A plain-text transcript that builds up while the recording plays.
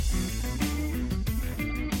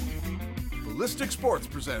Ballistic Sports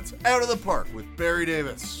presents Out of the Park with Barry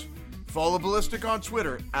Davis. Follow Ballistic on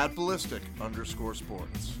Twitter at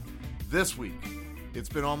ballistic_sports. This week, it's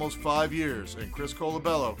been almost 5 years and Chris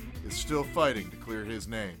Colabello is still fighting to clear his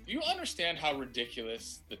name. Do you understand how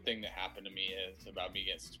ridiculous the thing that happened to me is about me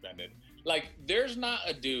getting suspended? Like, there's not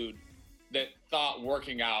a dude that thought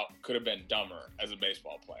working out could have been dumber as a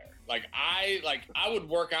baseball player. I would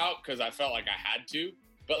work out because I felt like I had to,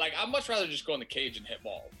 but I'd much rather just go in the cage and hit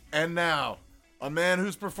balls. And now, a man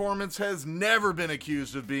whose performance has never been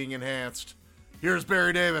accused of being enhanced. Here's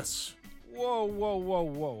Barry Davis.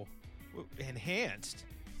 Whoa. Enhanced?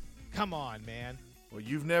 Come on, man. Well,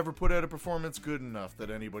 you've never put out a performance good enough that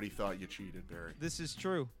anybody thought you cheated, Barry. This is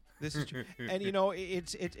true. And,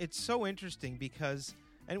 it's so interesting because,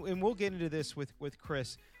 and we'll get into this with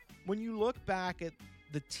Chris, when you look back at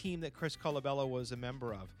the team that Chris Colabello was a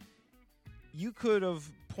member of, you could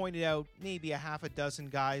have pointed out maybe a half a dozen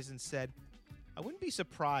guys and said, I wouldn't be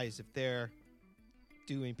surprised if they're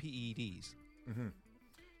doing PEDs. Mm-hmm.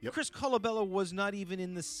 Yep. Chris Colabello was not even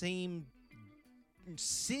in the same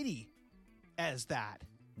city as that.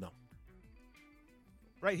 No.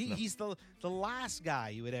 Right? No. He's the last guy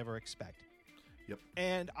you would ever expect. Yep.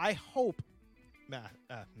 And I hope, Matt,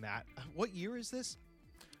 what year is this?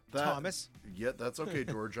 Thomas? Yeah, that's okay,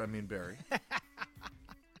 George. I mean, Barry.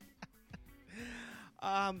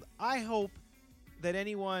 I hope that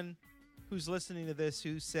anyone who's listening to this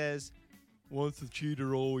who says, once a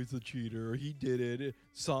cheater, always a cheater, he did it,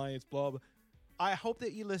 science, blah, blah. I hope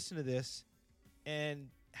that you listen to this and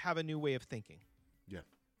have a new way of thinking. Yeah.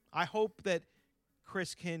 I hope that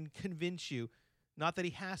Chris can convince you, not that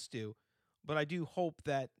he has to, but I do hope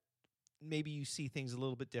that maybe you see things a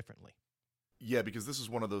little bit differently. Yeah, because this is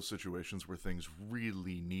one of those situations where things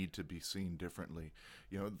really need to be seen differently.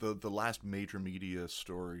 You know, the last major media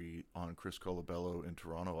story on Chris Colabello in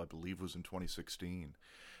Toronto, I believe, was in 2016.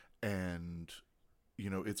 And,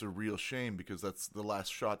 it's a real shame because that's the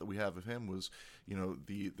last shot that we have of him was,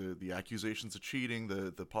 the accusations of cheating,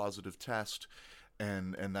 the positive test,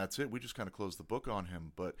 and that's it. We just kind of closed the book on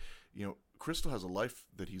him. But, Chris still has a life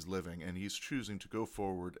that he's living, and he's choosing to go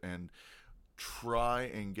forward and try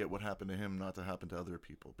and get what happened to him not to happen to other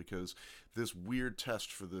people, because this weird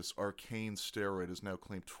test for this arcane steroid has now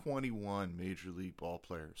claimed 21 Major League ball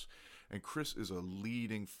players. And Chris is a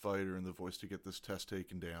leading fighter in the voice to get this test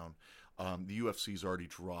taken down. The UFC's already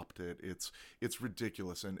dropped it. It's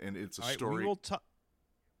ridiculous, and it's a story. We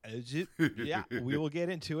will get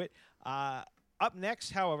into it. Up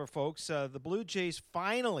next, however, folks, the Blue Jays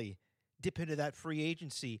finally dip into that free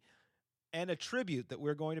agency, and a tribute that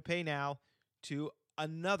we're going to pay now to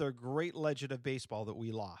another great legend of baseball that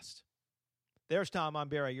we lost. There's Tom. I'm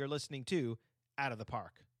Barry. You're listening to Out of the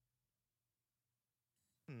Park.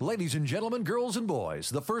 Ladies and gentlemen, girls and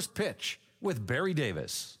boys, the first pitch with Barry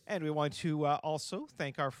Davis. And we want to also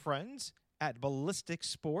thank our friends at Ballistic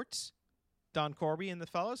Sports, Don Corby and the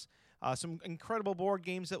fellas. Some incredible board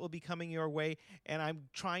games that will be coming your way, and I'm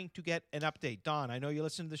trying to get an update. Don, I know you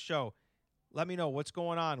listen to the show. Let me know what's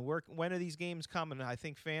going on. When are these games coming? I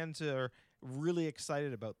think fans are really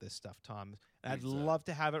excited about this stuff, Tom. I'd love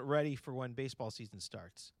to have it ready for when baseball season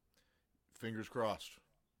starts. Fingers crossed.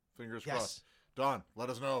 Fingers Yes. crossed. Don, let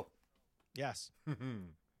us know. Yes.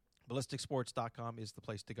 Ballisticsports.com is the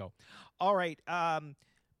place to go. All right.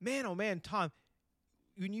 Man, oh man, Tom,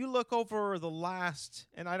 when you look over the last,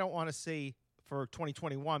 and I don't want to say for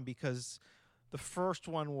 2021 because the first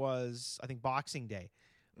one was, I think, Boxing Day.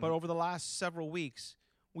 But over the last several weeks,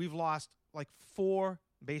 we've lost 4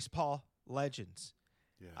 baseball legends.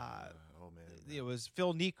 Yeah. Oh, man. It was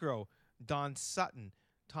Phil Niekro, Don Sutton,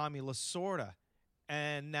 Tommy Lasorda,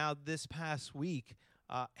 and now this past week,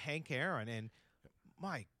 Hank Aaron. And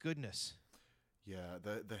my goodness. Yeah,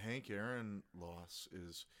 the Hank Aaron loss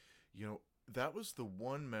is, that was the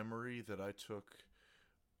one memory that I took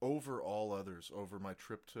over all others over my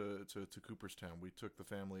trip to Cooperstown. We took the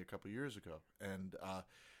family a couple years ago, and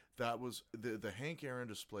that was the Hank Aaron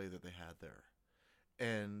display that they had there.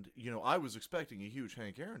 And, I was expecting a huge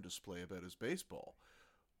Hank Aaron display about his baseball,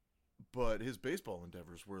 but his baseball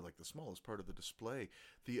endeavors were the smallest part of the display.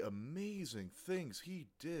 The amazing things he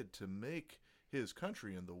did to make his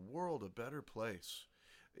country and the world a better place.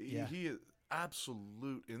 Yeah. He is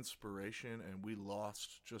absolute inspiration, and we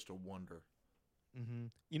lost just a wonder. Mm-hmm.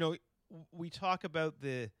 We talk about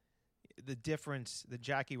the difference that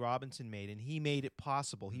Jackie Robinson made, and he made it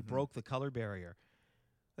possible. He broke the color barrier.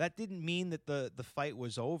 That didn't mean that the fight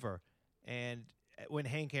was over. And when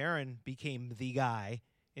Hank Aaron became the guy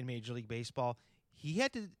in Major League Baseball, he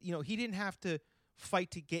had to, he didn't have to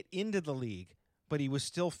fight to get into the league, but he was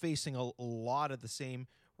still facing a lot of the same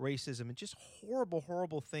racism, and just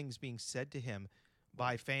horrible things being said to him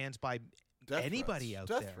by fans, by anybody out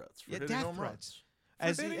death there. Threats for Yeah, hitting death home threats.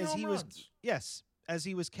 runs. As he was, yes, as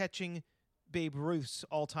he was catching Babe Ruth's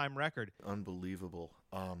all-time record. Unbelievable.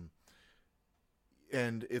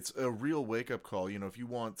 And it's a real wake-up call. You know, if you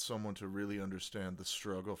want someone to really understand the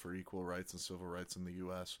struggle for equal rights and civil rights in the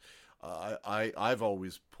U.S., I've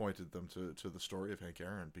always pointed them to the story of Hank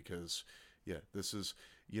Aaron, because, this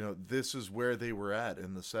is where they were at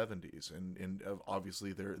in the 70s, and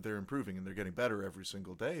obviously they're improving and they're getting better every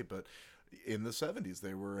single day. But in the 70s,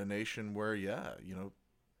 they were a nation where,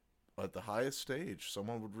 at the highest stage,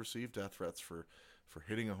 someone would receive death threats for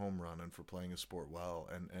hitting a home run and for playing a sport well,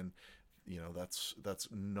 and that's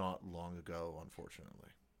not long ago, unfortunately.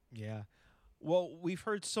 Yeah. Well, we've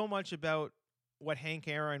heard so much about what Hank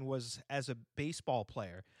Aaron was as a baseball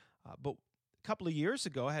player, but a couple of years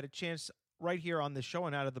ago, I had a chance right here on the show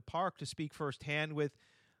and Out of the Park to speak firsthand with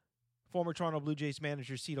former Toronto Blue Jays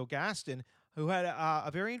manager Cito Gaston, who had a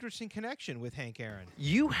very interesting connection with Hank Aaron.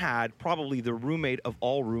 You had probably the roommate of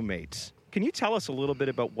all roommates. Can you tell us a little bit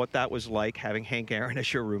about what that was like, having Hank Aaron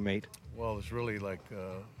as your roommate? Well, it's really like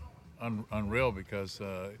unreal, because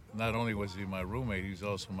not only was he my roommate, he was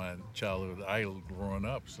also my childhood idol growing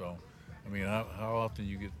up. So, I mean, how often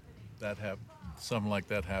you get something like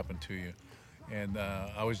that happen to you? And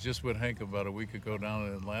I was just with Hank about a week ago down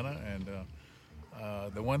in Atlanta, and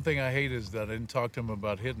the one thing I hate is that I didn't talk to him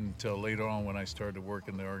about hitting until later on, when I started to work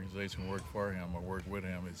in the organization, work for him or work with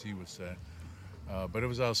him, as he would say. But it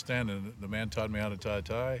was outstanding. The man taught me how to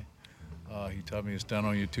tie. He taught me to stand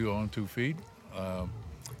on your own two feet.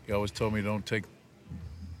 He always told me, don't take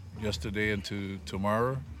yesterday into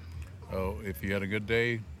tomorrow. If you had a good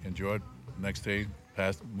day, enjoy it. Next day,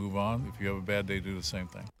 move on. If you have a bad day, do the same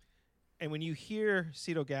thing. And when you hear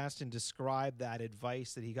Cito Gaston describe that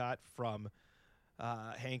advice that he got from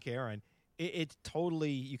Hank Aaron, it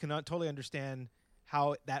totally, you cannot totally understand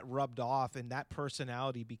how that rubbed off, and that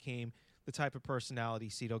personality became the type of personality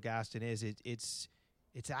Cito Gaston is. It's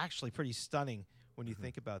actually pretty stunning when you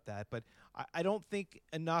think about that. But I don't think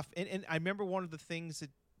enough, and I remember one of the things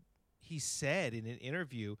that he said in an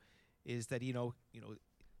interview is that,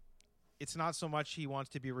 it's not so much he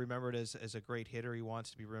wants to be remembered as a great hitter. He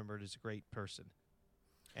wants to be remembered as a great person.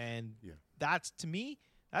 And that's, to me,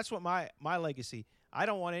 that's what my legacy. I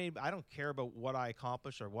don't care about what I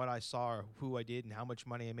accomplished or what I saw or who I did and how much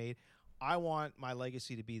money I made. I want my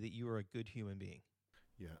legacy to be that you are a good human being.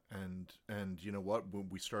 Yeah, and you know what? When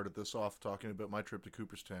we started this off talking about my trip to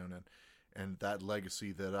Cooperstown and that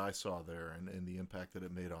legacy that I saw there and the impact that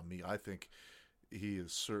it made on me, I think he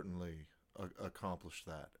has certainly accomplished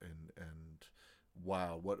that. And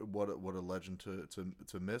wow, what a legend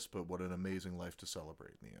to miss, but what an amazing life to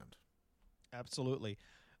celebrate in the end. Absolutely.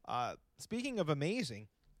 Speaking of amazing,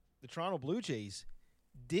 the Toronto Blue Jays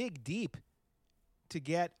dig deep to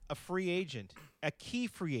get a free agent, a key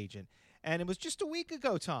free agent. And it was just a week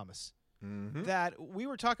ago, Thomas, that we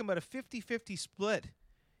were talking about a 50-50 split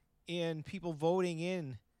in people voting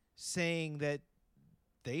in saying that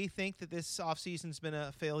they think that this offseason's been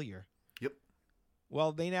a failure. Yep.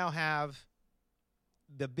 Well, they now have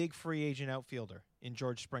the big free agent outfielder in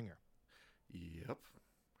George Springer. Yep.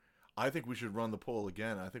 I think we should run the poll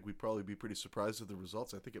again. I think we'd probably be pretty surprised at the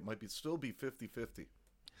results. I think it might still be 50-50.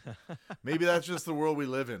 Maybe that's just the world we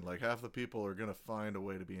live in. Like, half the people are going to find a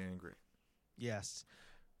way to be angry. Yes.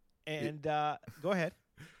 And go ahead.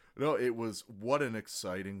 No, what an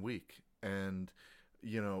exciting week. And,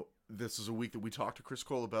 this is a week that we talked to Chris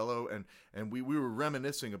Colabello, and we were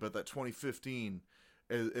reminiscing about that 2015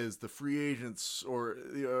 as the free agents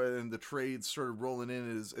and the trades started rolling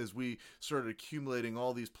in as we started accumulating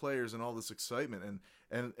all these players and all this excitement.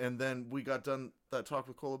 And then we got done that talk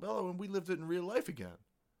with Colabello, and we lived it in real life again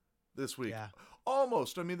this week. Yeah.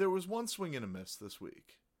 Almost. I mean, there was one swing and a miss this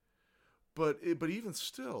week. But even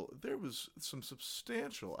still, there was some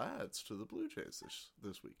substantial adds to the Blue Jays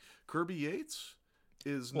this week. Kirby Yates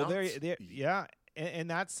is well, yeah, and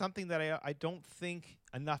that's something that I don't think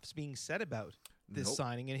enough's being said about this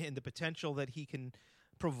signing and the potential that he can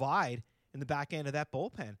provide in the back end of that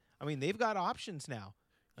bullpen. I mean, they've got options now.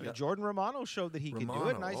 I mean, Jordan Romano showed that he can do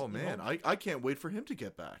it. And I can't wait for him to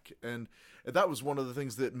get back. And that was one of the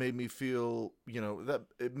things that made me feel, that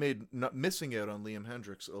it made not missing out on Liam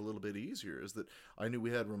Hendriks a little bit easier, is that I knew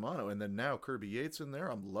we had Romano, and then now Kirby Yates in there.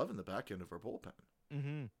 I'm loving the back end of our bullpen.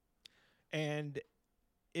 Mm-hmm. And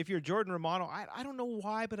if you're Jordan Romano, I don't know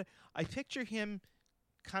why, but I picture him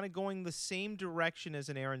kind of going the same direction as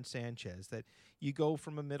an Aaron Sanchez, that you go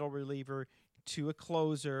from a middle reliever to a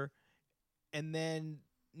closer, and then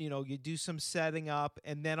you do some setting up,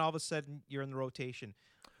 and then all of a sudden you're in the rotation.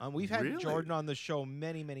 We've had Really? Jordan on the show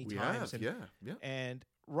many We times. have, yeah. And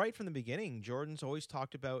right from the beginning, Jordan's always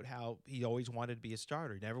talked about how he always wanted to be a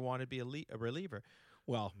starter, never wanted to be a reliever.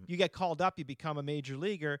 Well, you get called up, you become a major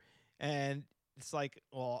leaguer, and it's like,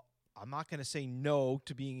 well, I'm not going to say no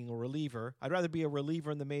to being a reliever. I'd rather be a reliever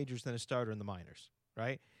in the majors than a starter in the minors,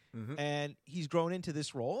 right? Mhm. And he's grown into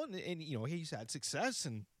this role, and he's had success,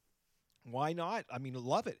 and why not? I mean,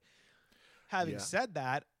 love it. Having Yeah. said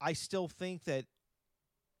that, I still think that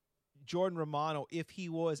Jordan Romano, if he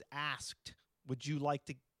was asked, would you like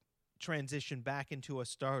to transition back into a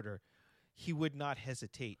starter, he would not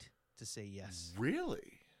hesitate to say yes.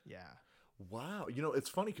 Really? Yeah. Wow. It's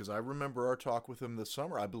funny because I remember our talk with him this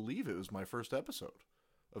summer. I believe it was my first episode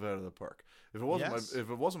of Out of the Park. If it wasn't Yes. if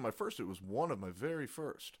it wasn't my first, it was one of my very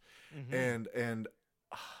first. Mhm. And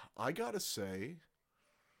I got to say,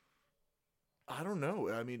 I don't know.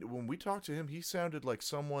 I mean, when we talked to him, he sounded like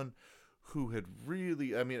someone who had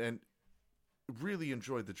really, and really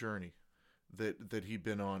enjoyed the journey that he'd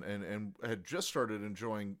been on, and had just started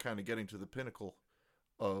enjoying kind of getting to the pinnacle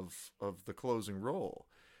of the closing role.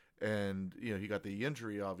 And he got the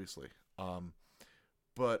injury, obviously.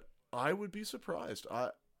 But I would be surprised.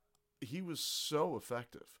 He was so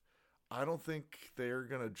effective. I don't think they're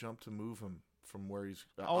gonna jump to move him from where he's.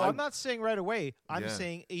 I'm not saying right away. I'm Yeah.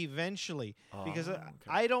 saying eventually, because okay.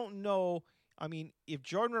 I don't know. I mean, if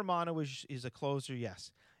Jordan Romano is a closer,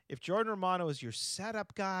 yes. If Jordan Romano is your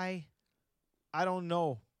setup guy, I don't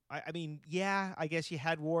know. I mean, yeah, I guess you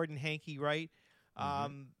had Ward and Hanky, right?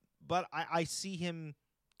 But I see him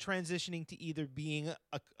transitioning to either being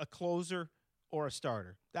a closer or a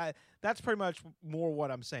starter. That's pretty much more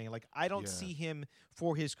what I'm saying. Like, I don't Yeah. see him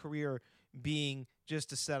for his career being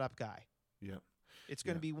just a setup guy. Yeah. It's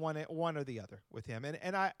going to be one or the other with him,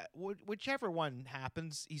 and whichever one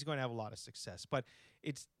happens, he's going to have a lot of success. But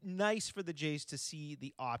it's nice for the Jays to see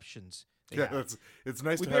the options. they Yeah, have. it's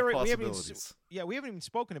nice We to have haven't even possibilities. we haven't even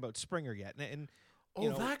spoken about Springer yet, and Oh, you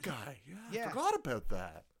know, that guy. Yeah, Yeah. I forgot about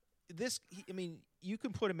that. I mean, you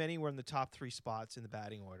can put him anywhere in the top 3 spots in the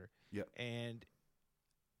batting order. Yep. And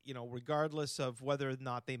regardless of whether or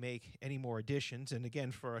not they make any more additions, and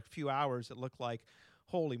again, for a few hours, it looked like,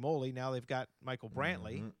 holy moly, now they've got Michael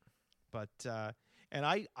Brantley. But and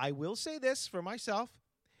I will say this for myself,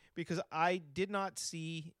 because I did not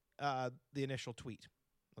see the initial tweet.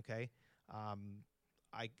 Okay,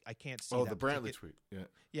 I can't see. Oh, that the Brantley ticket. tweet. Yeah.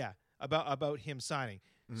 Yeah, about him signing.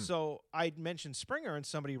 So I mentioned Springer, and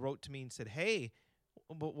somebody wrote to me and said, "Hey,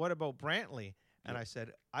 but what about Brantley?" And I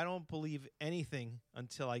said, "I don't believe anything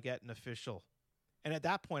until I get an official." And at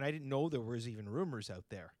that point, I didn't know there was even rumors out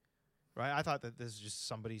there, right? I thought that this is just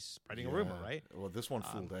somebody spreading a rumor, Yeah. right? Well, this one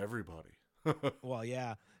fooled everybody. Well,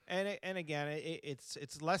 yeah, and again,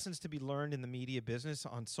 it's lessons to be learned in the media business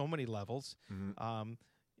on so many levels.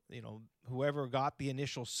 Whoever got the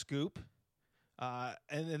initial scoop,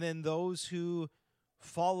 and then those who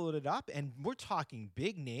followed it up, and we're talking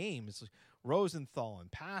big names, Rosenthal and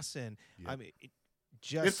Passan. Yeah. I mean,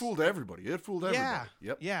 It fooled everybody. Yeah,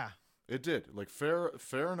 Yep. yeah. It did. Like,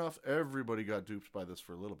 fair enough. Everybody got duped by this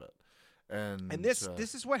for a little bit. And this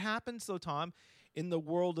is what happens, though, Tom, in the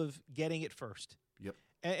world of getting it first. Yep.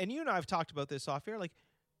 And you and I have talked about this off air. Like,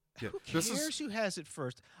 Yeah. who This cares is- who has it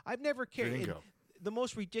first? I've never cared. Bingo. And the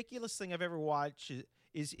most ridiculous thing I've ever watched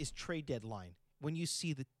is trade deadline. When you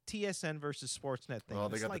see the TSN versus Sportsnet thing. Oh,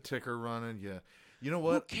 they It's got like, the ticker running. Yeah. You know who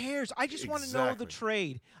what? cares? I just want to know the Exactly.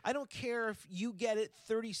 trade. I don't care if you get it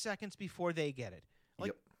 30 seconds before they get it. Like,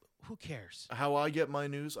 Yep. who cares? How I get my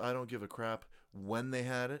news, I don't give a crap when they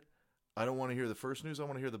had it. I don't want to hear the first news. I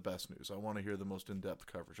want to hear the best news. I want to hear the most in-depth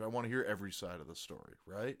coverage. I want to hear every side of the story,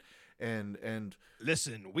 right? And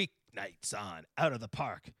Listen, weeknights on Out of the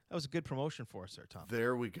Park. That was a good promotion for us there, Tom.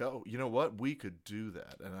 there we go. You know what? We could do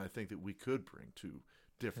that, and I think that we could bring two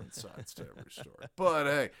different sides to every story. But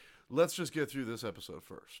hey, let's just get through this episode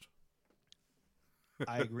first.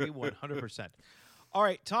 I agree 100%. All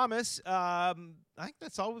right, Thomas, I think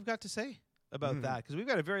that's all we've got to say about that, because we've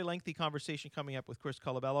got a very lengthy conversation coming up with Chris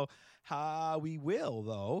Colabello. We will,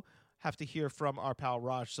 though, have to hear from our pal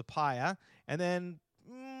Raj Sapaya, and then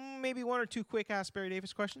maybe one or two quick Ask Barry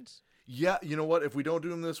Davis questions. Yeah, you know what? If we don't do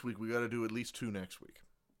them this week, we got to do at least 2 next week.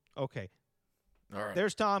 Okay. All right.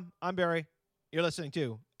 There's Tom. I'm Barry. You're listening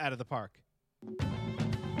to Out of the Park.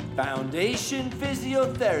 Foundation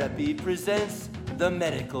Physiotherapy presents The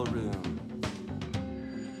Medical Room.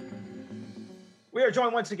 We are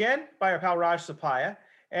joined once again by our pal Raj Sapaya.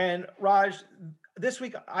 And Raj, this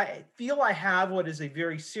week I feel I have what is a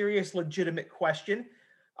very serious, legitimate question.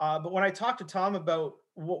 But when I talked to Tom about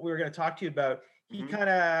what we were going to talk to you about, he kind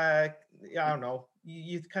of, I don't know,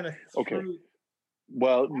 you kind of threw,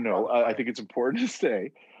 Well, no, I think it's important to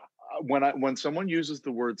say when someone uses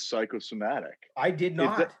the word psychosomatic, I did it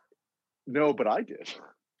not. no, but I did.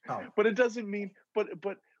 Oh. But it doesn't mean. But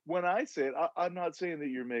when I say it, I'm not saying that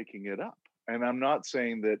you're making it up, and I'm not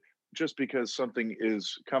saying that just because something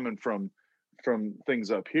is coming from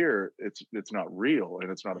things up here, it's not real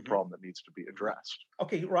and it's not a problem that needs to be addressed.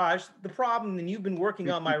 Okay, Raj, the problem, and you've been working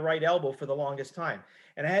on my right elbow for the longest time,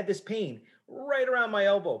 and I had this pain right around my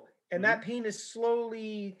elbow, and that pain is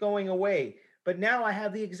slowly going away. But now I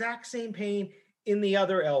have the exact same pain in the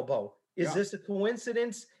other elbow. Is this a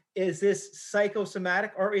coincidence? Is this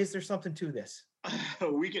psychosomatic, or is there something to this?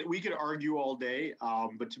 we could argue all day,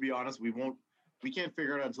 but to be honest, we can't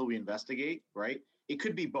figure it out until we investigate, right? It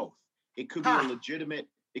could be both. It could be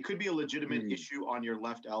a legitimate issue on your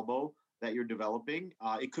left elbow that you're developing.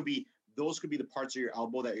 Those could be the parts of your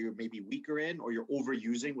elbow that you're maybe weaker in, or you're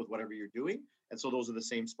overusing with whatever you're doing. And so those are the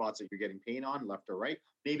same spots that you're getting pain on, left or right.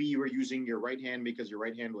 Maybe you were using your right hand because your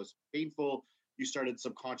right hand was painful. You started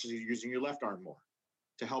subconsciously using your left arm more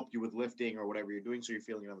to help you with lifting or whatever you're doing. So you're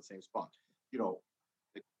feeling it on the same spot.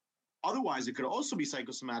 Otherwise, it could also be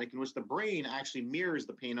psychosomatic, in which the brain actually mirrors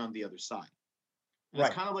the pain on the other side. Right.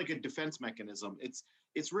 It's kind of like a defense mechanism.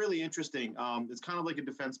 It's really interesting. It's kind of like a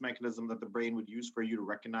defense mechanism that the brain would use for you to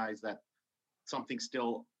recognize that something's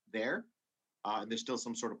still there, and there's still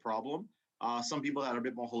some sort of problem. Some people that are a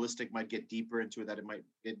bit more holistic might get deeper into it, that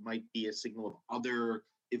it might be a signal of other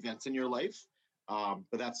events in your life.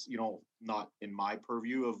 But that's not in my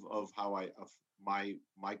purview of my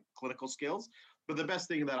clinical skills. But the best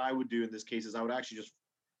thing that I would do in this case is I would actually just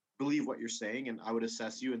believe what you're saying, and I would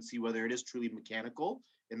assess you and see whether it is truly mechanical,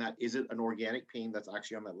 and that is it an organic pain that's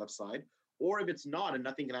actually on that left side, or if it's not and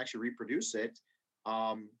nothing can actually reproduce it,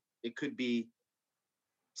 it could be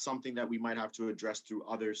something that we might have to address through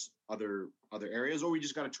other areas, or we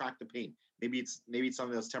just got to track the pain. Maybe it's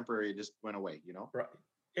something that's temporary, it just went away, Right.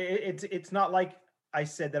 It's not like I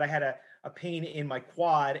said that I had a pain in my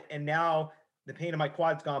quad, and now the pain in my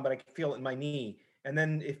quad's gone, but I can feel it in my knee. And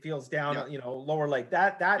then it feels down, lower leg.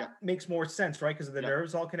 That makes more sense, right? Because of the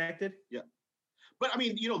nerves all connected. Yeah. But I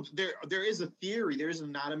mean, there is a theory, there is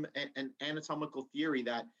an anatomical theory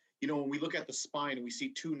that, when we look at the spine and we see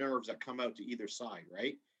two nerves that come out to either side,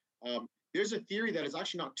 right? There's a theory that it's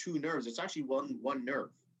actually not two nerves, it's actually one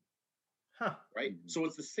nerve. Huh. Right? So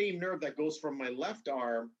it's the same nerve that goes from my left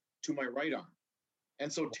arm to my right arm.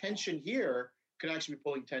 And so tension here could actually be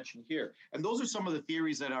pulling tension here. And those are some of the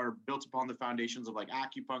theories that are built upon the foundations of like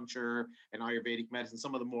acupuncture and Ayurvedic medicine,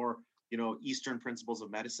 some of the more, Eastern principles of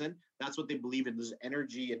medicine. That's what they believe in. There's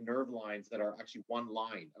energy and nerve lines that are actually one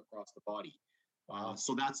line across the body.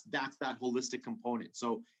 So that's that holistic component.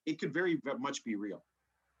 So it could very much be real.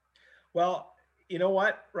 Well, you know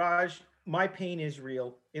what, Raj? My pain is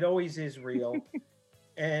real. It always is real.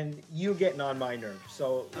 And you getting on my nerves.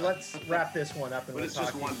 So let's wrap this one up. And but it's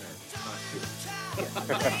just one nerve, not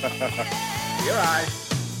two. Your eyes.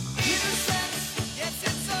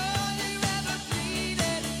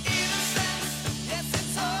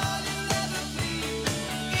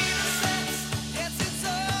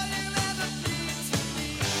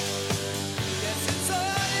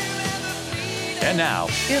 And now,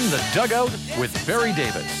 in the dugout with Barry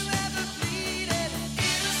Davis.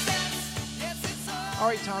 All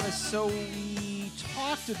right, Thomas, so we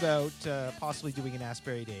talked about possibly doing an Ask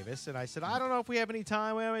Barry Davis, and I said, I don't know if we have any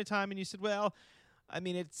time, and you said, well, I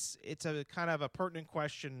mean, it's a kind of a pertinent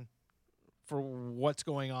question for what's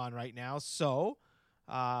going on right now, so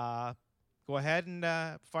go ahead and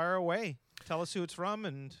fire away. Tell us who it's from,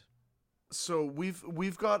 and... So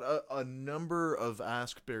we've got a number of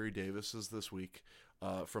Ask Barry Davises this week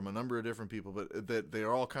from a number of different people, but that they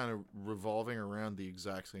are all kind of revolving around the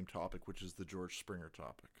exact same topic, which is the George Springer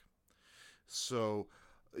topic. So,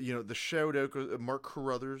 the shout out, Mark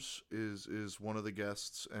Carruthers is one of the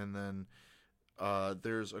guests, and then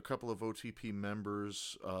there's a couple of OTP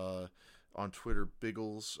members on Twitter.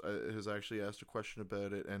 Biggles has actually asked a question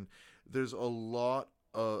about it, and there's a lot.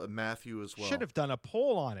 Matthew as well. Should have done a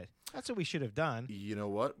poll on it. That's what we should have done. You know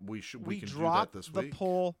what? We can do that this week. We dropped the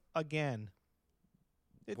poll again.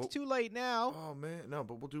 It's too late now. Oh man, no,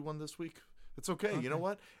 but we'll do one this week. It's okay. You know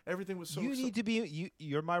what? Everything was so. You need to be.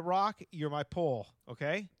 You're my rock. You're my pole.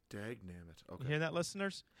 Okay. Dagnammit. Okay. You hear that,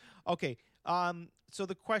 listeners? Okay. So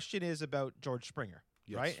the question is about George Springer,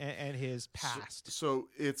 right, and his past. So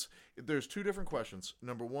there's two different questions.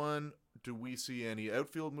 Number one, do we see any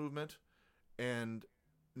outfield movement? And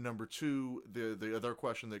number two, the other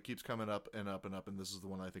question that keeps coming up and up and up, and this is the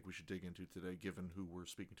one I think we should dig into today, given who we're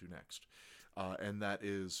speaking to next, and that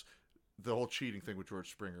is the whole cheating thing with George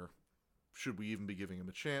Springer. should we even be giving him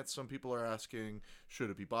a chance? Some people are asking. Should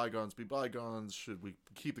it be bygones be bygones? Should we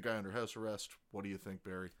keep the guy under house arrest? What do you think,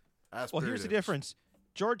 Barry? Well, here's the difference.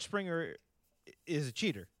 George Springer is a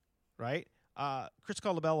cheater, right? Chris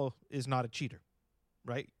Colabello is not a cheater,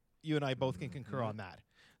 right? You and I both can concur on that.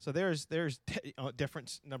 So there's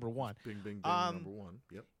difference number one. Bing, bing, bing, number one.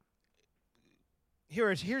 Yep.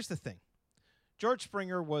 Here's the thing. George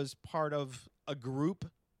Springer was part of a group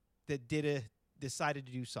that decided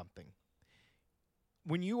to do something.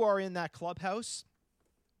 When you are in that clubhouse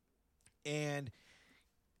and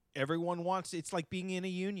everyone wants, it's like being in a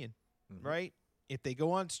union, right? If they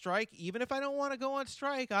go on strike, even if I don't want to go on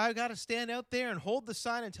strike, I've got to stand out there and hold the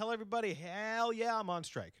sign and tell everybody, hell yeah, I'm on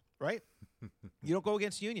strike, right? You don't go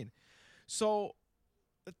against the union. So,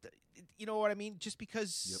 you know what I mean? Just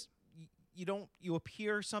because you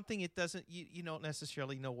appear something, it doesn't, you don't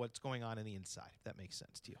necessarily know what's going on the inside, if that makes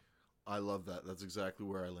sense to you. I love that. That's exactly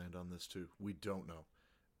where I land on this too. We don't know.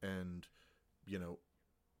 And,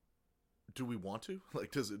 do we want to?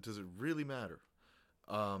 Like, does it really matter?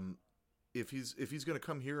 If he's going to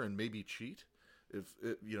come here and maybe cheat,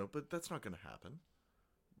 but that's not going to happen,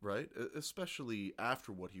 right? Especially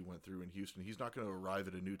after what he went through in Houston, he's not going to arrive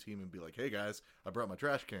at a new team and be like, "Hey guys, I brought my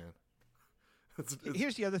trash can."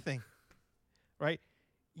 Here's the other thing, right?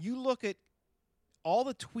 You look at all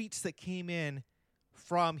the tweets that came in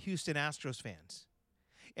from Houston Astros fans,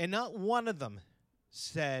 and not one of them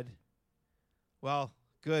said, "Well,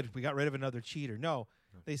 good, we got rid of another cheater." No.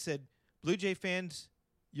 They said, "Blue Jay fans,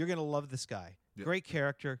 you're going to love this guy. Yep. Great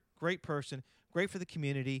character, great person, great for the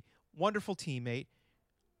community, wonderful teammate."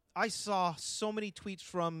 I saw so many tweets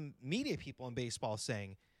from media people in baseball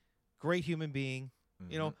saying, "Great human being."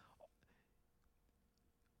 Yep.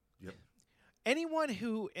 Anyone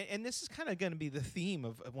who, and this is kind of going to be the theme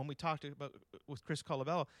of when we talked about with Chris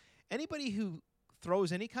Colabello, anybody who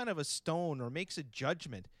throws any kind of a stone or makes a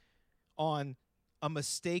judgment on a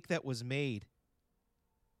mistake that was made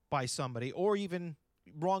by somebody, or even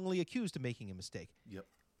wrongly accused of making a mistake. Yep.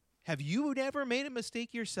 Have you never made a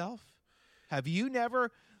mistake yourself? Have you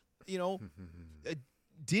never,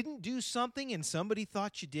 didn't do something and somebody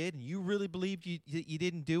thought you did and you really believed you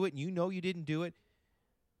didn't do it and you didn't do it?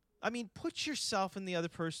 I mean, put yourself in the other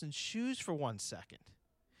person's shoes for 1 second.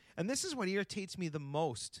 And this is what irritates me the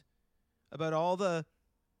most about all the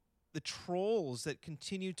trolls that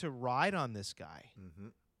continue to ride on this guy.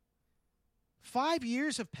 5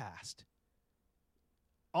 years have passed.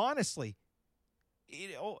 Honestly,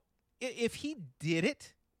 if he did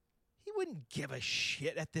it, he wouldn't give a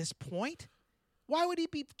shit at this point. Why would he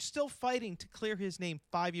be still fighting to clear his name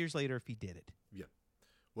 5 years later if he did it? Yeah.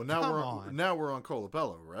 Well, now we're on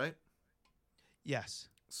Colabello, right? Yes.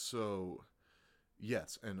 So,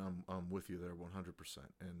 yes, and I'm with you there 100%.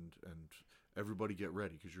 And everybody get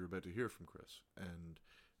ready because you're about to hear from Chris.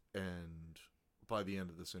 And by the end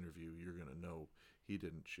of this interview, you're going to know he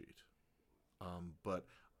didn't cheat. But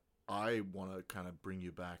I want to kind of bring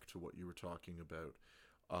you back to what you were talking about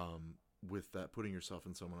with that putting yourself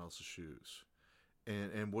in someone else's shoes.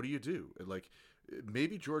 And what do you do? Like,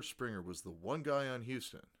 maybe George Springer was the one guy on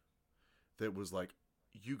Houston that was like,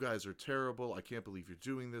 "You guys are terrible. I can't believe you're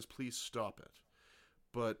doing this. Please stop it."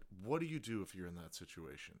 But what do you do if you're in that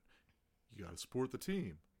situation? You got to support the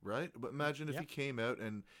team, right? But imagine if he came out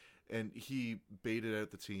and he baited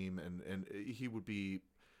out the team and he would be,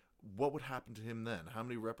 what would happen to him then? How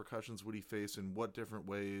many repercussions would he face in what different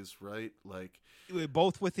ways, right? Like,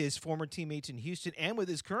 both with his former teammates in Houston and with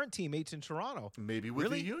his current teammates in Toronto. Maybe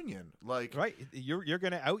with the union. Like, right. You're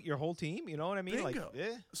going to out your whole team, you know what I mean? Bingo.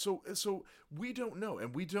 Like, So we don't know,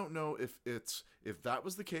 and we don't know if that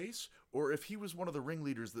was the case or if he was one of the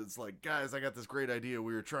ringleaders that's like, "Guys, I got this great idea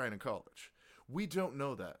we were trying in college." We don't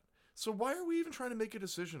know that. So why are we even trying to make a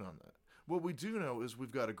decision on that? What we do know is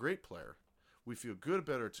we've got a great player. We feel good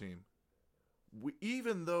about our team.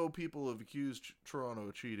 Even though people have accused Toronto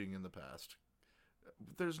of cheating in the past,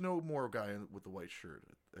 there's no more guy with the white shirt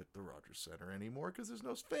at the Rogers Center anymore because there's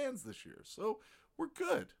no fans this year. So we're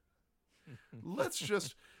good. Let's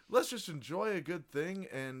just enjoy a good thing.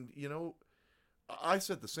 And I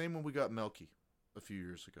said the same when we got Melky a few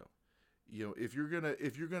years ago. If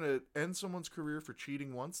you're gonna end someone's career for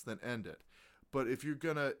cheating once, then end it. But if you're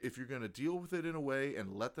gonna deal with it in a way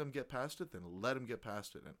and let them get past it, then let them get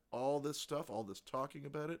past it. And all this stuff, all this talking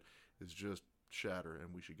about it, is just chatter,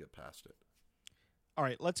 and we should get past it. All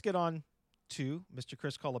right, let's get on to Mr.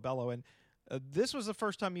 Chris Colabello. And this was the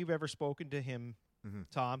first time you've ever spoken to him,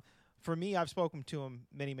 Tom. For me, I've spoken to him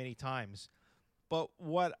many, many times. But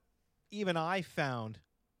what even I found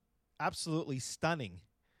absolutely stunning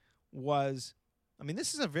was, I mean,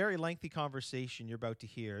 this is a very lengthy conversation you're about to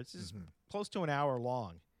hear. This is close to an hour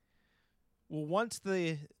long. Well, once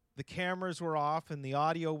the cameras were off and the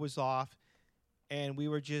audio was off, and we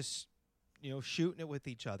were just, shooting it with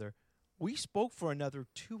each other, we spoke for another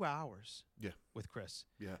 2 hours. Yeah. With Chris.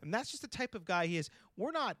 Yeah. And that's just the type of guy he is.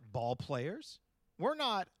 We're not ball players. We're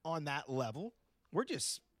not on that level. We're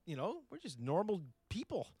just, we're just normal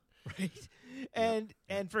people, right? And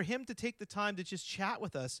for him to take the time to just chat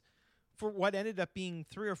with us for what ended up being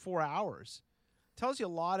 3 or 4 hours tells you a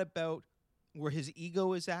lot about where his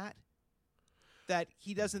ego is at, that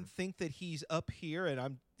he doesn't think that he's up here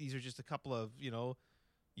and these are just a couple of,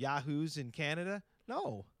 yahoos in Canada.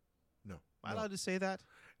 No. Am I allowed to say that?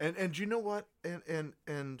 And you know what?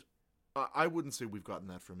 And I wouldn't say we've gotten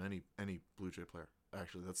that from any Blue Jay player.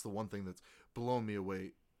 Actually, that's the one thing that's blown me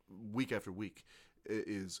away week after week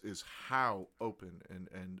is how open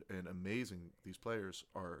and amazing these players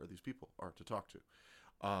are, or these people are to talk to.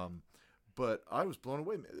 But I was blown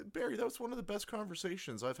away. Barry, that was one of the best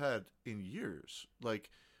conversations I've had in years. Like,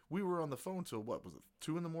 we were on the phone till, what was it,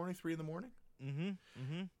 2 in the morning, 3 in the morning? Mm-hmm.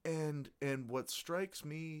 Mm-hmm. And what strikes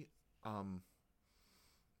me,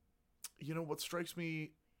 what strikes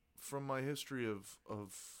me from my history of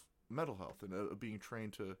mental health and being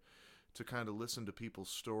trained to kind of listen to people's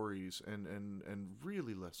stories and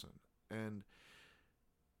really listen, and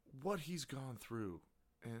what he's gone through.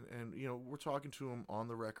 And we're talking to him on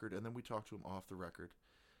the record, and then we talk to him off the record.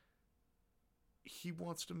 He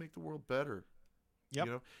wants to make the world better.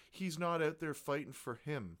 Yep. He's not out there fighting for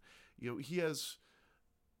him. He has,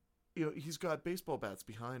 he's got baseball bats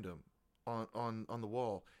behind him on the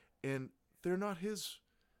wall, and they're not his.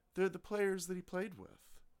 They're the players that he played with.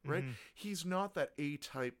 Right? Mm-hmm. He's not that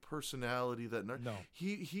A-type personality that no.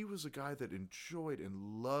 He was a guy that enjoyed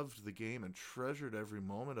and loved the game and treasured every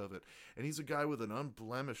moment of it. And he's a guy with an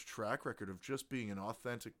unblemished track record of just being an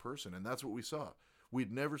authentic person, and that's what we saw. We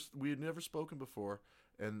had never spoken before,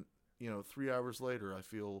 and 3 hours later I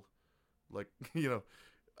feel like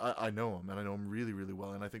I know him, and I know him really, really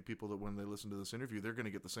well, and I think people that when they listen to this interview, they're going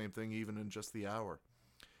to get the same thing even in just the hour.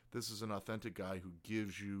 This is an authentic guy who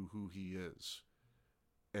gives you who he is.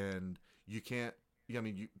 And you can't,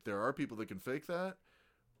 there are people that can fake that,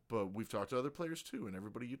 but we've talked to other players too, and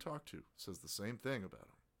everybody you talk to says the same thing about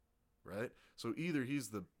him, right? So either he's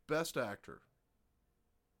the best actor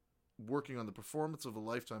working on the performance of a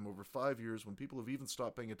lifetime over 5 years when people have even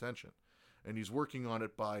stopped paying attention, and he's working on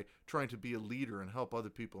it by trying to be a leader and help other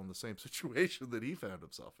people in the same situation that he found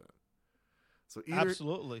himself in. So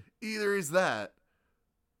absolutely, either he's that,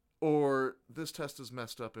 or this test is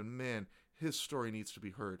messed up, and man, his story needs to be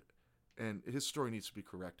heard, and his story needs to be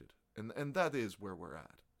corrected. And that is where we're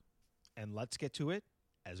at. And let's get to it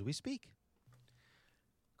as we speak.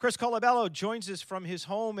 Chris Colabello joins us from his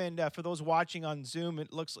home, and for those watching on Zoom,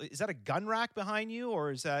 it looks, is that a gun rack behind you, or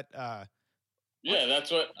is that... Yeah, that's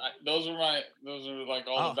what, those are like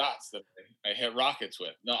all the bats that I hit rockets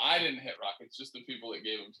with. No, I didn't hit rockets, just the people that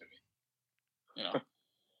gave them to me.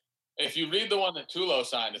 If you read the one that Tulo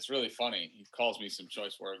signed, it's really funny. He calls me some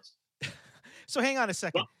choice words. So hang on a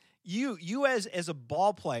second. You as a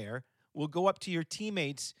ball player will go up to your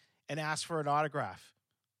teammates and ask for an autograph.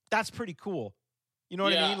 That's pretty cool. You know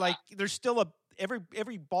what I mean? Like, there's still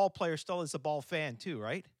every ball player still is a ball fan too,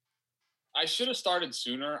 right? I should have started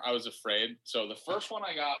sooner. I was afraid. So the first one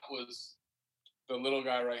I got was the little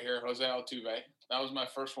guy right here, Jose Altuve. That was my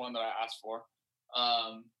first one that I asked for.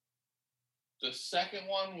 The second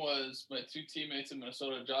one was my two teammates in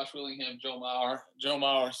Minnesota, Josh Willingham, Joe Mauer. Joe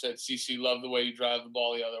Mauer said, CC, love the way you drive the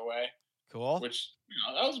ball the other way. Cool. Which,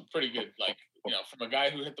 that was pretty good. Like, from a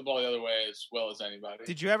guy who hit the ball the other way as well as anybody.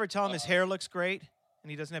 Did you ever tell him his hair looks great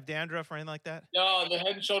and he doesn't have dandruff or anything like that? No, the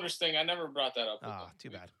head and shoulders thing, I never brought that up. Oh,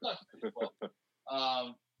 too bad.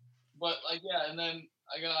 But, and then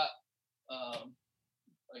I got,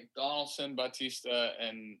 Donaldson, Bautista,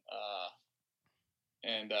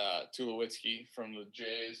 and Tulowitzki from the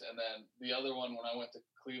Jays, and then the other one when I went to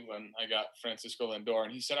Cleveland, I got Francisco Lindor,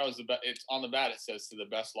 and he said I was the best. It's on the bat. It says to the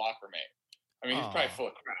best locker mate. I mean, he's probably full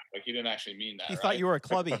of crap. Like, he didn't actually mean that. He thought you were a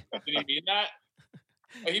clubby. Did he mean that?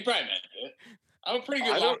 Well, he probably meant it. I'm a pretty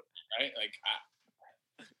good locker mate,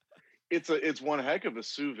 right? Like, it's one heck of a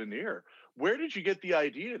souvenir. Where did you get the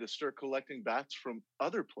idea to start collecting bats from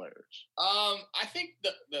other players? I think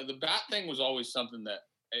the bat thing was always something that,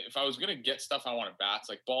 if I was going to get stuff, I wanted bats.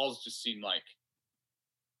 Like, balls just seemed like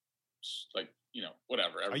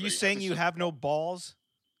whatever. Are you saying you have no balls?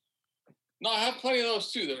 No, I have plenty of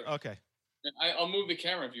those too. Okay. I'll move the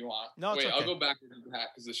camera if you want. No, it's Wait, okay. I'll go back to the hat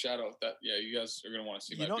because the shadow. You guys are going to want to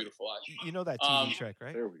see my beautiful eyes. You know that TV trick,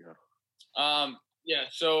 right? There we go. Yeah.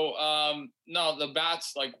 So, no, the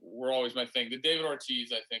bats were always my thing. The David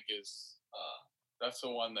Ortiz, I think, is That's the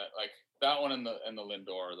one that that one and the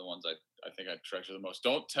Lindor are the ones I think I treasure the most.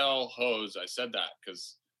 Don't tell Hose I said that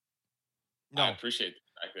because I appreciate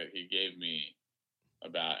the fact that he gave me a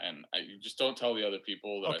bat, and you just don't tell the other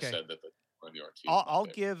people that I said that the Ortiz. I'll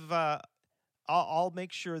give. I'll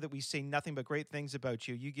make sure that we say nothing but great things about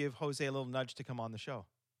you. You give Jose a little nudge to come on the show.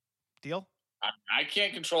 Deal? I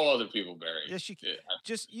can't control other people, Barry. Yes, you can.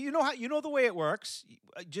 Just you know the way it works.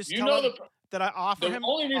 Just you tell know him that I offer him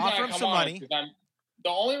some money. The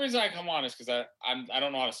only reason I come on is because I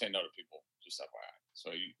don't know how to say no to people. Just FYI.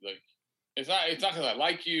 So it's not because I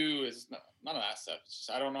like you. It's none of that stuff. It's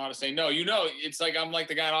just I don't know how to say no. It's like I'm like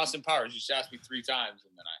the guy in Austin Powers. You just asked me 3 times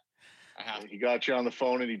and then I have to. He got you on the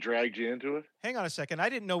phone and he dragged you into it. Hang on a second. I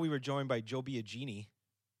didn't know we were joined by Joe Biagini.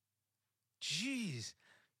 Jeez.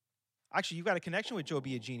 Actually, you've got a connection with Joe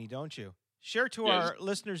Biagini, don't you? Share to our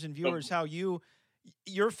listeners and viewers how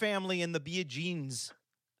your family and the Biagines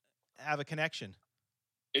have a connection.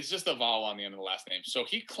 It's just a vowel on the end of the last name. So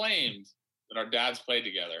he claimed that our dads played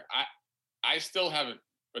together. I still haven't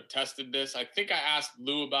attested this. I think I asked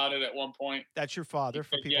Lou about it at one point. That's your father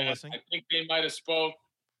for people listening. I think they might have spoke,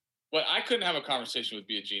 but I couldn't have a conversation with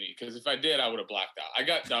Biagini because if I did, I would have blacked out. I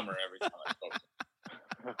got dumber every time I spoke to him.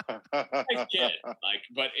 I get it.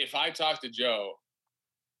 But if I talked to Joe,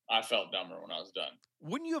 I felt dumber when I was done.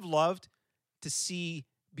 Wouldn't you have loved to see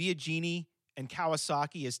Biagini and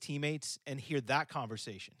Kawasaki as teammates and hear that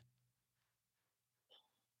conversation?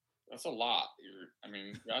 That's a lot.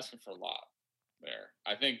 You're asking for a lot there.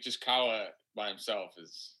 I think just Kawa by himself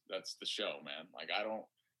that's the show, man.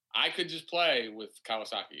 I could just play with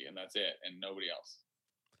Kawasaki and that's it, and nobody else.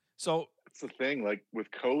 So that's the thing. Like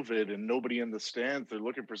with COVID and nobody in the stands, they're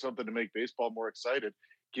looking for something to make baseball more excited.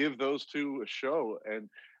 Give those two a show. And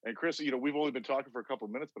Chris, we've only been talking for a couple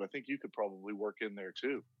of minutes, but I think you could probably work in there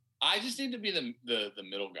too. I just need to be the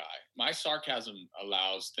middle guy. My sarcasm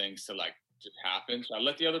allows things to just happen. So I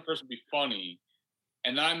let the other person be funny,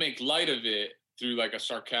 and then I make light of it through a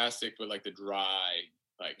sarcastic, but the dry,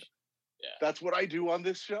 That's what I do on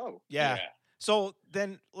this show. Yeah. So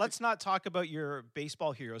then let's not talk about your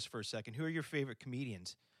baseball heroes for a second. Who are your favorite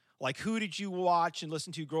comedians? Who did you watch and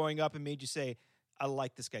listen to growing up and made you say, I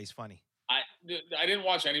like this guy's funny? I didn't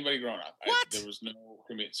watch anybody growing up. What? There was no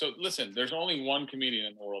comedian. So listen, there's only one comedian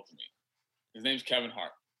in the world to me. His name's Kevin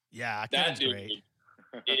Hart. Yeah, that dude great.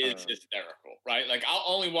 is hysterical, right? I'll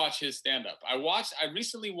only watch his stand-up. I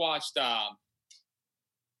recently watched, the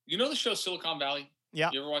show Silicon Valley?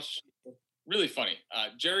 Yeah. You ever watch? Really funny.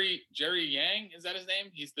 Jerry Yang, is that his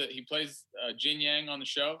name? He plays Jin Yang on the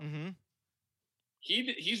show. Mm-hmm.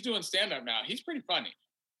 He's doing stand-up now. He's pretty funny.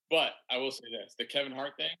 But I will say this, the Kevin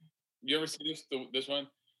Hart thing. You ever see this one?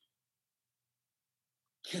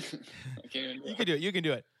 I can't even do it. You can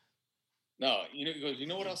do it. No, he goes, you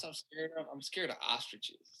know what else I'm scared of? I'm scared of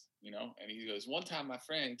ostriches, And he goes, one time my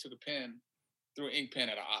friend took a pen, threw an ink pen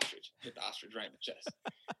at an ostrich, hit the ostrich right in the chest.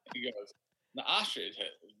 And he goes, the ostrich,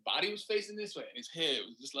 his body was facing this way, and his head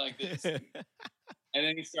was just like this. And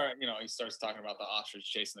then he starts talking about the ostrich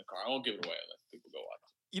chasing the car. I won't give it away. Let people go watch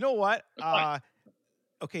it. You know what?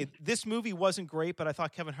 Okay, this movie wasn't great, but I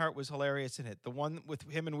thought Kevin Hart was hilarious in it. The one with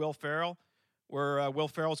him and Will Ferrell, where Will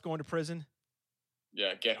Ferrell's going to prison.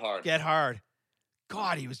 Yeah, Get Hard. Get Hard.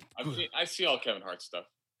 God, he was good. I see all Kevin Hart stuff.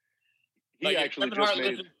 He actually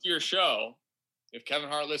if Kevin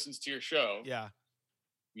Hart listens to your show, yeah.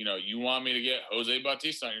 You want me to get Jose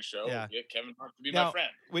Bautista on your show? Yeah. Get Kevin Hart to be my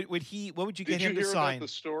friend. What would you get Did him you to hear sign? about the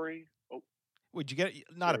story? Oh. Would you get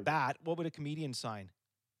not a bat? What would a comedian sign?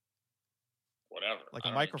 Whatever. Like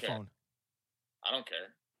a microphone. I don't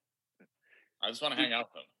care. I just want to hang out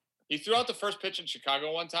with him. He threw out the first pitch in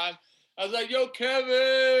Chicago one time. I was like, yo,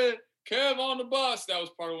 Kev on the bus. That was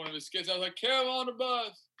part of one of his skits. I was like, Kev on the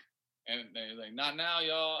bus. And then he's like, not now,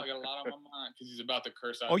 y'all. I got a lot on my mind. Because he's about to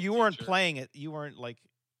curse out. Oh, you weren't playing it. You weren't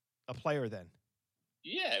a player then.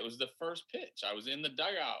 Yeah, it was the first pitch. I was in the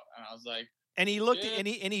dugout. And I was like. And he looked and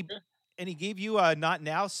he gave you a not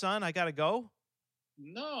now, son. I got to go.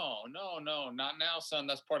 No, not now, son.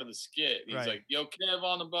 That's part of the skit. He's like, yo, Kev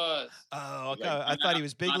on the bus. Oh, okay. I thought he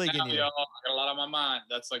was big leaguing you. I got a lot on my mind.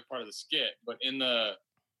 That's part of the skit. But in the,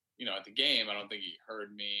 at the game, I don't think he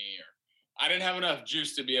heard me, or I didn't have enough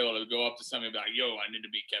juice to be able to go up to somebody and be like, yo, I need to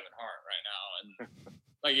beat Kevin Hart right now.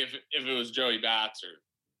 And if it was Joey Bats or,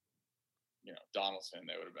 Donaldson,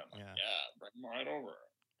 they would have been like, yeah, bring him right over.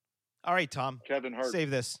 All right, Tom. Kevin Hart. Save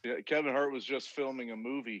this. Yeah, Kevin Hart was just filming a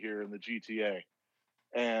movie here in the GTA.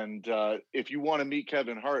 And if you want to meet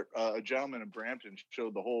Kevin Hart, a gentleman in Brampton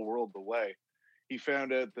showed the whole world the way. He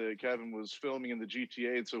found out that Kevin was filming in the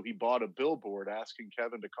GTA, and so he bought a billboard asking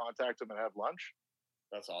Kevin to contact him and have lunch.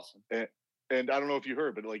 That's awesome. And I don't know if you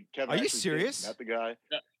heard, but like Kevin. Are you actually serious? Met the guy.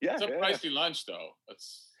 Yeah. It's a pricey lunch though.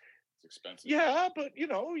 It's expensive. Yeah, but you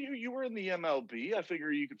were in the MLB. I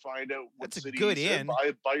figure you could find out what That's a city good he's in. in.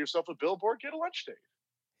 Buy yourself a billboard, get a lunch date.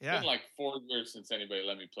 Yeah. It's been like 4 years since anybody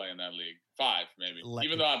let me play in that league. 5 maybe.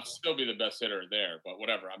 Even though I'd still be the best hitter there, but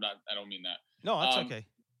whatever. I don't mean that. No, that's okay.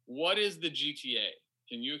 What is the GTA?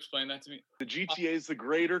 Can you explain that to me? The GTA is the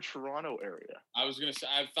Greater Toronto area. I was gonna say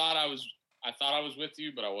I thought I was with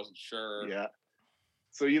you, but I wasn't sure. Yeah.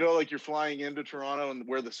 So like you're flying into Toronto and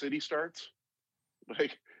where the city starts,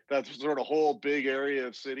 like that's sort of whole big area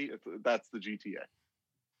of city. That's the GTA.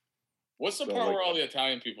 What's the part where all the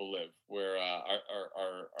Italian people live? Where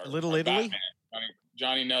our Little Italy? Batman,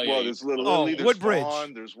 Johnny Nelly. Well, there's Little Italy. There's Woodbridge.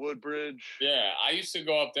 Vaughan, there's Woodbridge. Yeah, I used to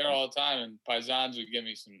go up there all the time, and paisans would give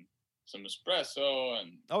me some espresso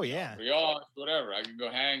and brioche, whatever. I could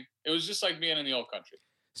go hang. It was just like being in the old country.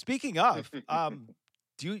 Speaking of,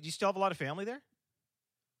 do you still have a lot of family there?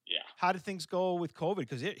 Yeah. How did things go with COVID?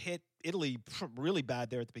 Because it hit Italy really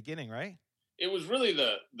bad there at the beginning, right? It was really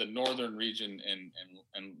the northern region in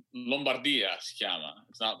Lombardia, si chiama.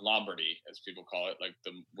 It's not Lombardy, as people call it, like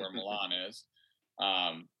where Milan is.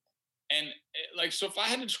 So if I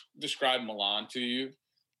had to describe Milan to you,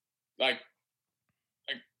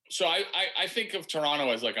 so I think of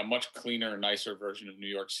Toronto as like a much cleaner, nicer version of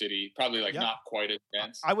New York City. Probably not quite as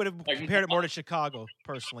dense. I would have compared it more to Chicago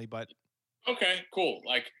personally, but okay, cool.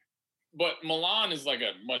 But Milan is like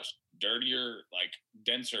a much dirtier,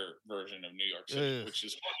 denser version of New York City, which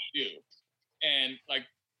is hard to do. And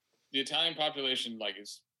the Italian population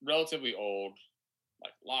is relatively old, a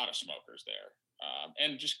lot of smokers there,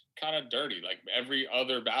 and just kind of dirty. Like every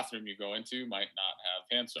other bathroom you go into might not have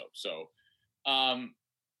hand soap. So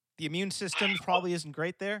the immune system probably isn't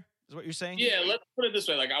great there, is what you're saying? Yeah, let's put it this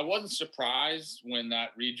way. I wasn't surprised when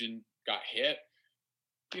that region got hit.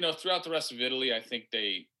 Throughout the rest of Italy, I think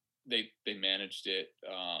they managed it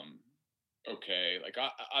okay.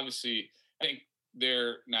 Obviously, I think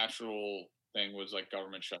their natural thing was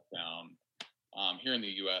government shutdown. Here in the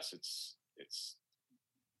U.S., it's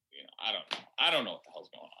I don't know what the hell's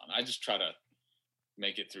going on. I just try to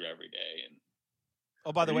make it through every day. And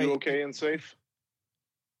oh, by the way, you okay and safe?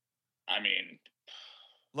 I mean,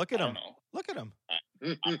 look at him. Look at him.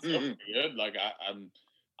 I'm feeling good.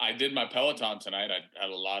 I did my Peloton tonight. I had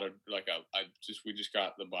a lot of we just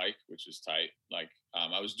got the bike, which is tight.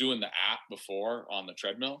 I was doing the app before on the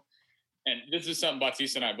treadmill, and this is something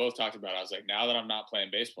Batista and I both talked about. I was like, now that I'm not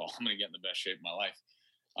playing baseball, I'm gonna get in the best shape of my life.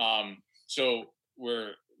 So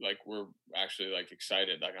we're actually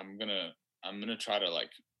excited. I'm gonna try to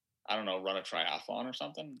I don't know, run a triathlon or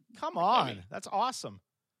something. Come on, that's awesome.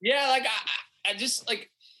 Yeah, I just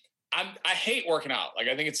I hate working out.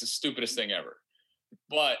 I think it's the stupidest thing ever.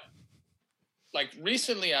 But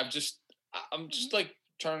recently, I'm just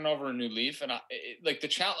turning over a new leaf, and the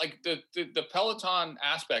challenge, the Peloton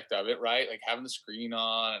aspect of it, right? Having the screen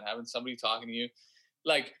on and having somebody talking to you,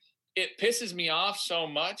 it pisses me off so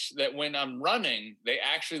much that when I'm running, they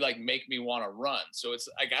actually make me want to run. So it's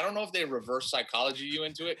I don't know if they reverse psychology you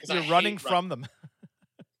into it because you're running from them.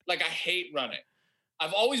 I hate running.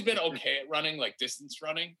 I've always been okay at running, distance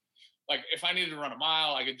running. If I needed to run a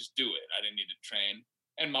mile, I could just do it. I didn't need to train.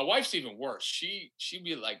 And my wife's even worse. She'd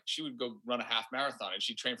be she would go run a half marathon and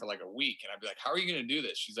she'd train for a week. And I'd be like, how are you going to do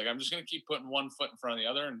this? She's like, I'm just going to keep putting one foot in front of the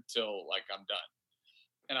other until I'm done.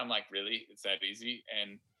 And I'm like, really? It's that easy?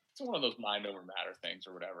 And it's one of those mind over matter things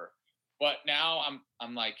or whatever. But now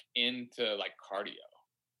I'm into cardio,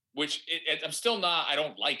 which I'm still not, I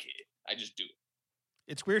don't like it. I just do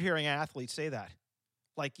it. It's weird hearing athletes say that.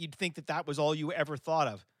 You'd think that was all you ever thought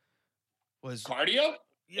of. Was cardio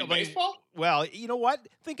in baseball? Well, you know what?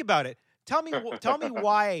 Think about it. Tell me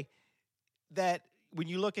why that when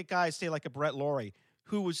you look at guys, say like a Brett Laurie,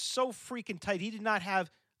 who was so freaking tight, he did not have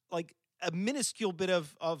a minuscule bit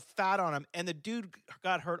of fat on him, and the dude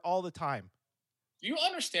got hurt all the time. Do you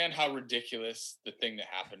understand how ridiculous the thing that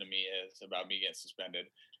happened to me is about me getting suspended?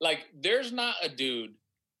 There's not a dude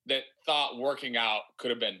that thought working out could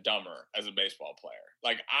have been dumber as a baseball player.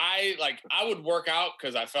 I would work out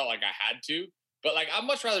because I felt like I had to, but I'd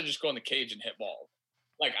much rather just go in the cage and hit balls.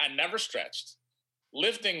 I never stretched.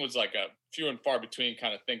 Lifting was a few and far between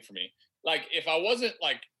kind of thing for me. If I wasn't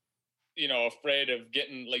afraid of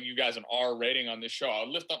getting you guys an R rating on this show, I would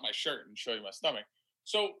lift up my shirt and show you my stomach.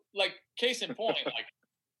 So case in point,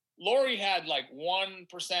 Laurie had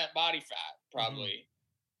 1% body fat probably,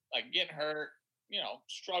 getting hurt,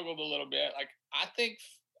 struggled a little bit. I think,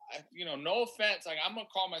 no offense, I'm gonna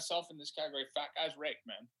call myself in this category fat guy's rake,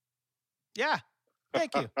 man. Yeah,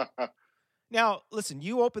 thank you. Now, listen,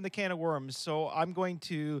 you opened the can of worms, so I'm going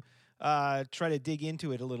to try to dig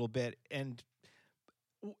into it a little bit. And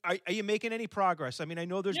are you making any progress? I mean, I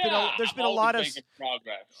know there's been a lot of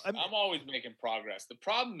progress. I'm always making progress. The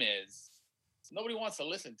problem is nobody wants to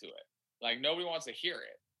listen to it. Like, nobody wants to hear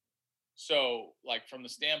it. So, like, from the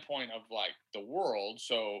standpoint of like the world,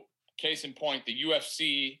 so case in point, the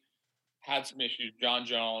UFC had some issues. John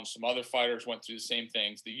Jones, some other fighters went through the same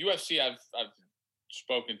things. The UFC, I've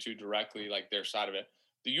spoken to directly, like their side of it.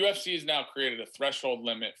 The UFC has now created a threshold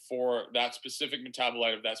limit for that specific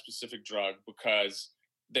metabolite of that specific drug because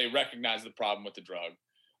they recognize the problem with the drug.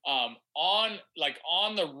 On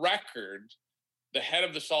the record, the head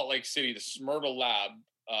of the Salt Lake City, the Smyrtle Lab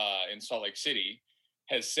in Salt Lake City,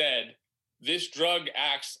 has said this drug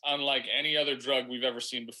acts unlike any other drug we've ever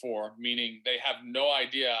seen before, meaning they have no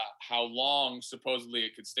idea how long supposedly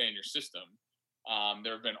it could stay in your system.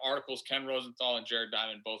 There have been articles, Ken Rosenthal and Jared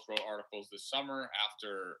Diamond both wrote articles this summer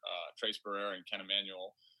after Trace Barrera and Ken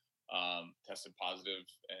Emanuel tested positive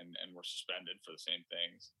and were suspended for the same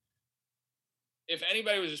things. If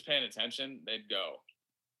anybody was just paying attention, they'd go,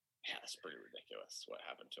 yeah, that's pretty ridiculous what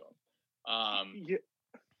happened to him.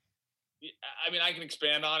 I mean, I can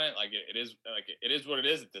expand on it. Like it is what it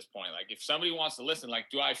is at this point. Like if somebody wants to listen, like,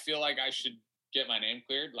 do I feel like I should get my name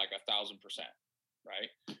cleared? Like 1,000%,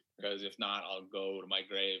 right? Because if not, I'll go to my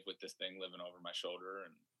grave with this thing living over my shoulder,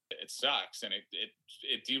 and it sucks. And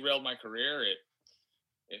it derailed my career.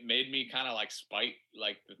 It made me kind of like spite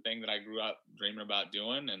like the thing that I grew up dreaming about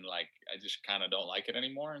doing, and like I just kind of don't like it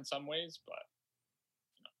anymore in some ways. But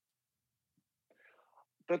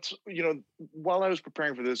that's, while I was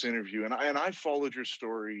preparing for this interview, and I followed your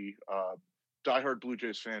story, diehard Blue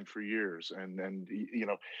Jays fan for years, and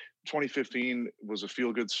 2015 was a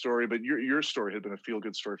feel good story, but your story had been a feel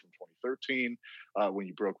good story from 2013 when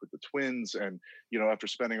you broke with the Twins, and after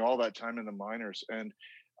spending all that time in the minors, and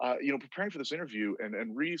preparing for this interview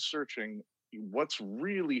and researching what's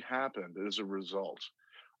really happened as a result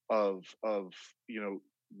of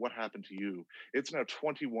what happened to you. It's now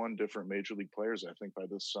 21 different major league players, I think, by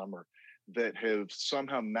this summer that have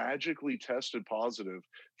somehow magically tested positive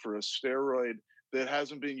for a steroid that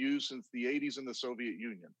hasn't been used since the 80s in the Soviet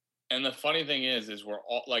Union. And the funny thing is we're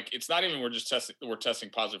all like, it's not even we're testing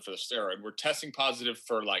positive for the steroid. We're testing positive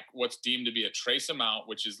for like what's deemed to be a trace amount,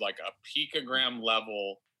 which is like a picogram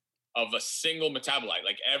level of a single metabolite.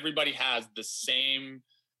 Like everybody has the same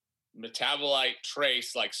metabolite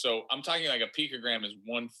trace. Like, so I'm talking like a picogram is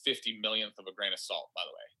 1/50 millionth of a grain of salt, by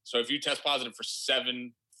the way. So if you test positive for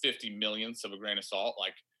 7/50 millionths of a grain of salt,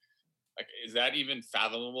 like is that even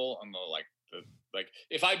fathomable? On the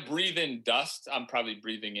if I breathe in dust, I'm probably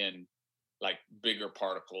breathing in like bigger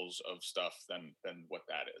particles of stuff than what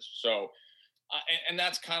that is. So, and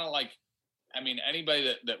that's kind of like, I mean,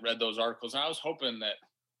 anybody that read those articles, and I was hoping that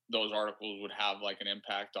those articles would have like an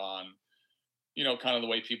impact on, kind of the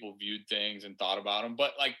way people viewed things and thought about them.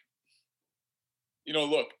 But like,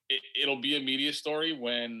 look, it'll be a media story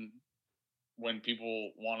when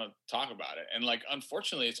people want to talk about it. And like,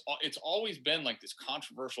 unfortunately, it's always been like this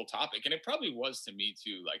controversial topic. And it probably was to me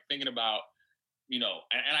too, like thinking about, and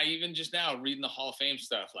I even just now reading the Hall of Fame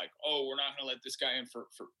stuff, like, oh, we're not going to let this guy in for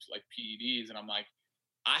like PEDs. And I'm like,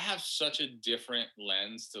 I have such a different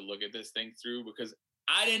lens to look at this thing through because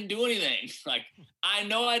I didn't do anything. Like, I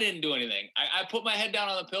know I didn't do anything. I put my head down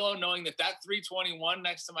on the pillow knowing that 321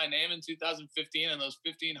 next to my name in 2015 and those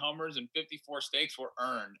 15 homers and 54 steaks were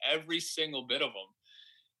earned, every single bit of them.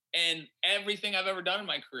 And everything I've ever done in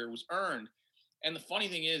my career was earned. And the funny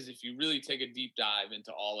thing is, if you really take a deep dive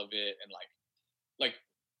into all of it and like,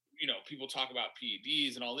 people talk about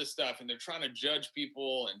PEDs and all this stuff, and they're trying to judge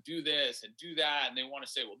people and do this and do that. And they want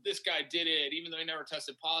to say, well, this guy did it, even though he never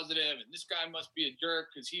tested positive. And this guy must be a jerk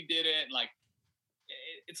because he did it. And like,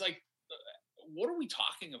 it's like, what are we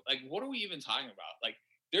talking about? Like, what are we even talking about? Like,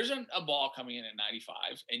 there's a ball coming in at 95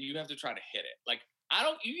 and you have to try to hit it. Like,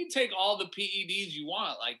 you can take all the PEDs you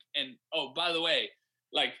want. Like, and oh, by the way,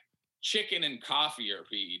 like chicken and coffee are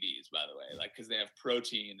PEDs, by the way, like, cause they have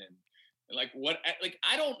protein and like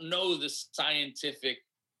I don't know the scientific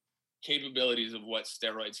capabilities of what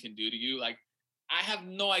steroids can do to you. Like, I have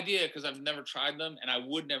no idea because I've never tried them and I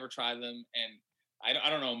would never try them. And I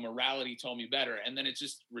don't know, morality told me better. And then it's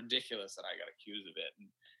just ridiculous that I got accused of it. And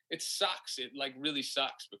it sucks. It like really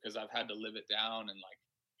sucks because I've had to live it down and like,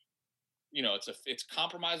 it's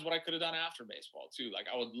compromised what I could have done after baseball too. Like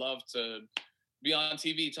I would love to be on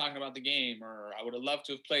TV talking about the game, or I would have loved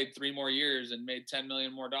to have played 3 more years and made $10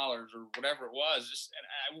 million more or whatever it was.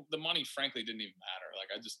 The money, frankly, didn't even matter. Like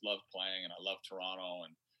I just loved playing and I love Toronto.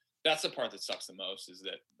 And that's the part that sucks the most is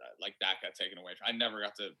that like that got taken away. I never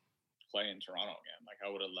got to play in Toronto again. Like,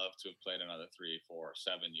 I would have loved to have played another 3, 4,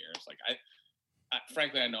 7 years. Like, I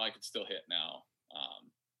frankly, I know I could still hit now.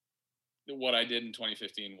 What I did in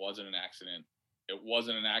 2015 wasn't an accident. It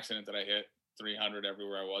wasn't an accident that I hit 300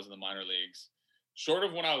 everywhere I was in the minor leagues. Short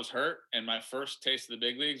of when I was hurt and my first taste of the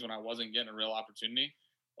big leagues, when I wasn't getting a real opportunity,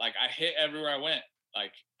 like, I hit everywhere I went.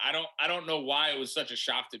 Like, I don't know why it was such a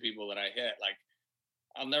shock to people that I hit. Like,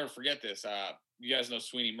 I'll never forget this. You guys know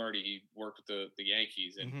Sweeney Murdy. He worked with the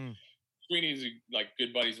Yankees, and Sweeney's like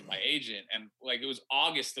good buddies with my agent. And like, it was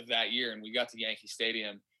August of that year, and we got to Yankee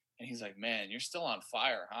Stadium, and he's like, "Man, you're still on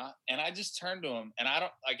fire, huh?" And I just turned to him, and I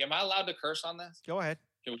don't like, am I allowed to curse on this? Go ahead.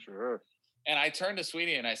 Sure. And I turned to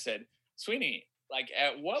Sweeney and I said, "Sweeney, like,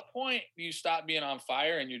 at what point do you stop being on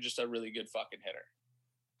fire and you're just a really good fucking hitter?"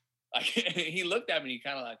 Like, he looked at me, and he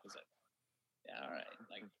kind of like was like, "Yeah, all right."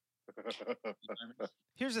 Like,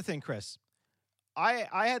 here's the thing, Chris.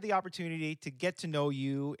 I had the opportunity to get to know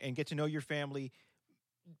you and get to know your family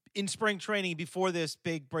in spring training before this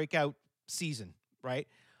big breakout season, right?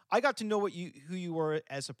 I got to know who you were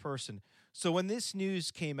as a person. So when this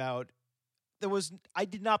news came out, I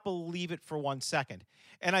did not believe it for 1 second.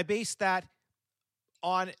 And I based that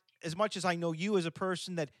on, as much as I know you as a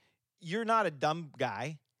person, that you're not a dumb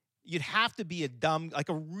guy. You'd have to be a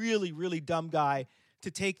really, really dumb guy to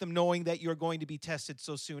take them knowing that you're going to be tested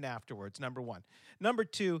so soon afterwards, number one. Number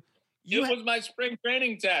two, it was my spring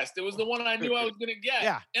training test. It was the one I knew I was going to get.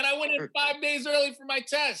 Yeah. And I went in 5 days early for my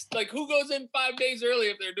test. Like, who goes in 5 days early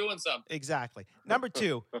if they're doing something? Exactly. Number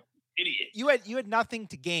two, idiot. You had nothing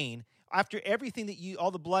to gain. After everything all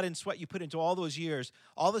the blood and sweat you put into all those years,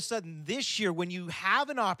 all of a sudden this year, when you have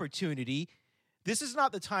an opportunity, this is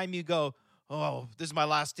not the time you go, "Oh, this is my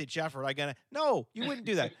last ditch effort. No, you wouldn't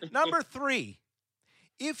do that. Number three,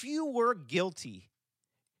 if you were guilty,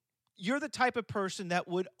 you're the type of person that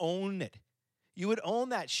would own it. You would own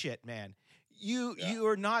that shit, man. You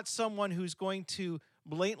are not someone who's going to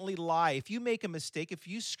blatantly lie. If you make a mistake, if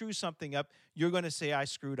you screw something up, you're going to say, "I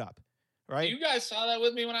screwed up." Right? You guys saw that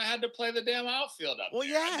with me when I had to play the damn outfield up there.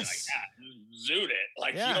 Yes. Zoot it.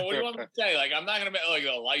 Like, you know, what do you want me to say? Like, I'm not going to be like,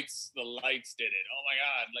 the lights did it. Oh, my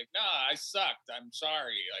God. Like, nah, I sucked. I'm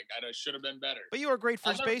sorry. Like, I should have been better. But you were a great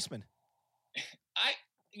first baseman.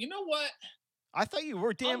 You know what? I thought you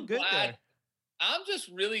were damn good there. I'm just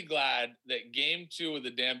really glad that game 2 of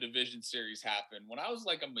the damn division series happened when I was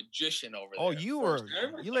like a magician over there. Oh,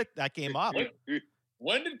 you lit that game up.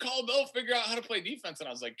 When did Colbell figure out how to play defense? And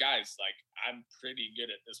I was like, guys, like, I'm pretty good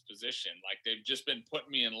at this position. Like, they've just been putting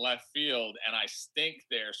me in left field and I stink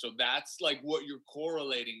there. So that's like what you're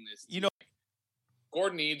correlating this to. You know,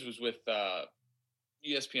 Gordon Eads was with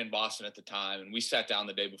ESPN Boston at the time, and we sat down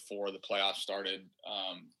the day before the playoffs started.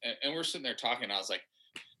 And we're sitting there talking. I was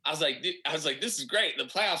like, this is great. The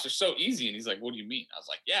playoffs are so easy. And he's like, "What do you mean?" I was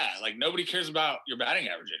like, "Yeah, like, nobody cares about your batting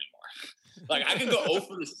average anymore." Like, I can go 0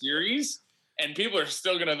 for the series and people are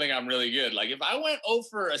still going to think I'm really good. Like, if I went 0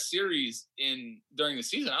 for a series during the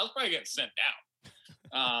season, I was probably getting sent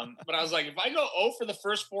down. But I was like, if I go 0 for the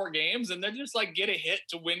first 4 games and then just like get a hit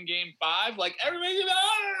to win game 5, like, everybody's like,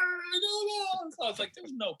 so I was like,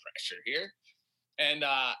 there's no pressure here. And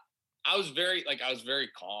I was very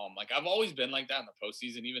calm. Like, I've always been like that in the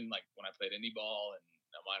postseason, even like when I played indie ball and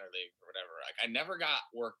minor league or whatever. Like, I never got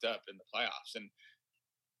worked up in the playoffs. And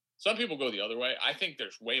some people go the other way. I think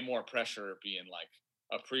there's way more pressure being like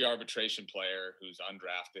a pre-arbitration player who's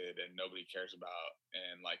undrafted and nobody cares about,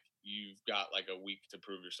 and like you've got like a week to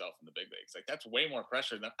prove yourself in the big leagues. Like, that's way more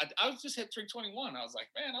pressure than I was just hit 321. I was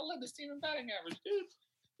like, man, I led this team in batting average, dude.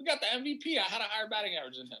 We got the MVP. I had a higher batting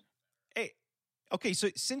average than him. Hey, okay, so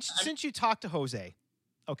since you talked to Jose,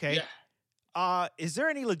 okay, yeah. Is there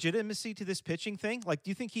any legitimacy to this pitching thing? Like,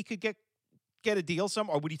 do you think he could get a deal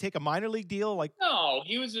or would he take a minor league deal? Like, no,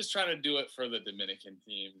 he was just trying to do it for the Dominican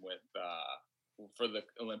team with for the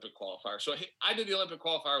Olympic qualifier. So I did the Olympic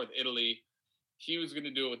qualifier with Italy. He was going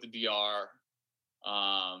to do it with the DR,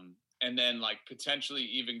 and then like potentially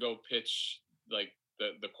even go pitch like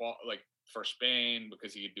the for Spain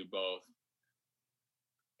because he could do both.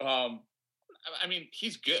 I mean,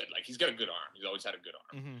 he's good. Like, he's got a good arm. He's always had a good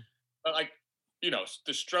arm. Mm-hmm. But like, you know,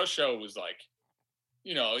 the Stroh show was like,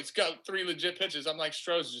 you know, he's got 3 legit pitches. I'm like,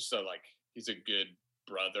 Stroh's just he's a good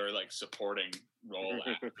brother, like supporting role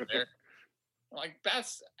after there. Like, I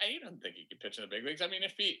don't think he could pitch in the big leagues. I mean,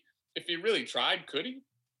 if he really tried, could he?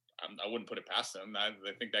 I wouldn't put it past him. I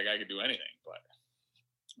think that guy could do anything.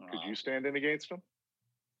 But could you stand in against him?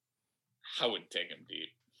 I wouldn't take him deep.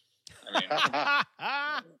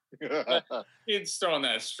 I mean, he's throwing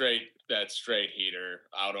that straight heater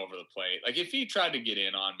out over the plate. Like, if he tried to get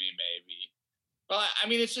in on me, maybe. But I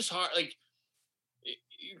mean, it's just hard. Like,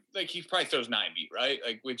 like he probably throws 90, right?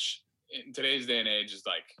 Like, which in today's day and age is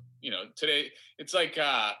like, today it's like,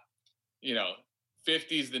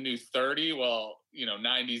 50's the new 30. Well,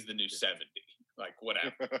 90's the new 70. Like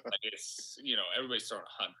whatever. Like it's, everybody's throwing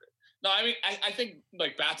 100. No, I mean, I think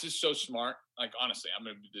like Bats is so smart. Like honestly,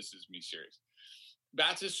 this is me serious.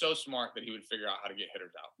 Bats is so smart that he would figure out how to get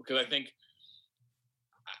hitters out, because I think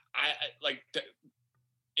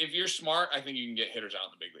if you're smart, I think you can get hitters out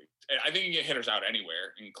in the big leagues. I think you can get hitters out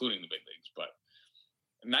anywhere, including the big leagues. But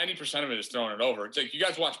 90% of it is throwing it over. It's like you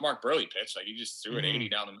guys watch Mark Burley pitch. Like he just threw it 80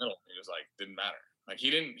 down the middle. It was like didn't matter. Like he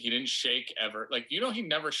didn't shake ever. Like he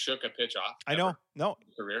never shook a pitch off. I know. No. In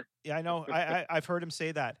his career. Yeah, I know. I've heard him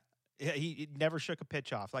say that. He never shook a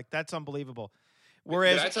pitch off. Like that's unbelievable.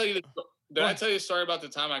 Whereas, did I tell you the story about the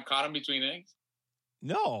time I caught him between innings?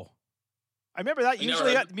 No. I remember that.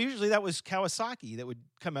 Usually that was Kawasaki that would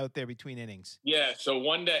come out there between innings. Yeah. So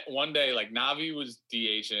one day, like Navi was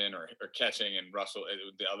DHing or catching, and Russell,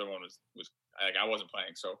 the other one was like I wasn't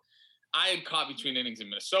playing. So I had caught between innings in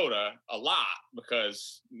Minnesota a lot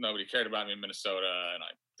because nobody cared about me in Minnesota, and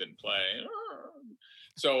I didn't play.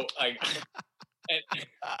 So like,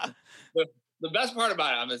 the best part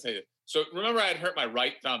about it, I'm gonna tell you. So remember, I had hurt my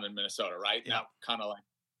right thumb in Minnesota, right? Yeah. Now kind of like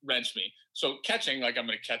wrenched me. So catching, like I'm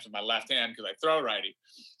going to catch with my left hand because I throw righty.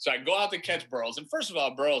 So I go out to catch Burles. And first of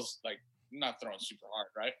all, Burles, like, not throwing super hard,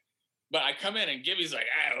 right? But I come in and Gibby's like,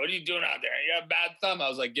 hey, what are you doing out there? You got a bad thumb? I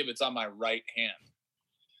was like, Gibby, it's on my right hand.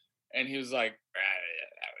 And he was like,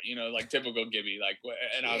 like typical Gibby. Like,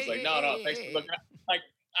 and I was like, no, thanks for looking out. Like,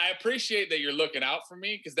 I appreciate that you're looking out for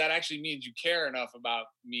me, because that actually means you care enough about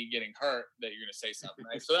me getting hurt that you're going to say something,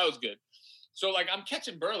 right? So that was good. So, like, I'm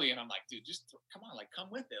catching Burley, and I'm like, dude, just come on, like,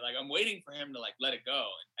 come with it. Like, I'm waiting for him to, like, let it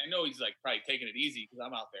go. And I know he's, like, probably taking it easy because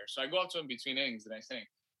I'm out there. So I go up to him between innings, and I say,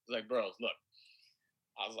 like, Burles, look.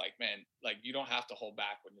 I was like, man, like, you don't have to hold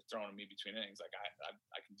back when you're throwing me between innings. Like,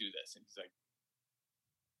 I can do this. And he's like,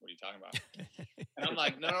 what are you talking about? And I'm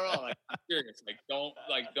like, no. Like, I'm serious. Like,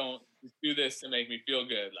 don't just do this to make me feel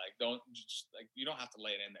good. Like, don't just, like, you don't have to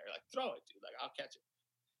lay it in there. Like, throw it, dude. Like, I'll catch it.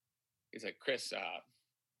 He's like, Chris,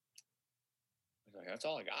 like, that's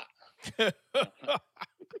all I got.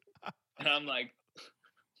 And I'm like,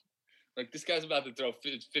 this guy's about to throw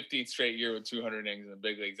 15th straight year with 200 innings in the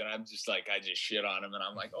big leagues, and I'm just like, I just shit on him, and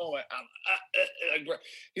I'm like,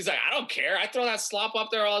 he's like, I don't care. I throw that slop up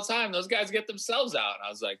there all the time. Those guys get themselves out. And I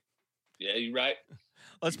was like, yeah, you're right.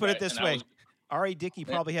 Let's put it this way. R.A. Dickey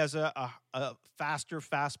probably has a faster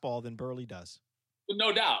fastball than Burley does.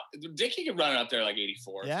 No doubt. Dickey could run it up there like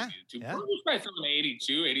 84. Yeah. Burley was probably throwing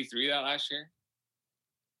 82, 83 that last year.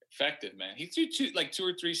 Effective, man. He threw 2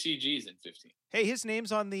 or 3 CGs in 15. Hey, his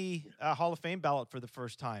name's on the Hall of Fame ballot for the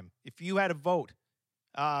first time. If you had a vote,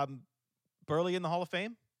 Burley in the Hall of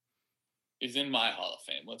Fame? He's in my Hall of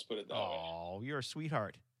Fame. Let's put it that way. Oh, you're a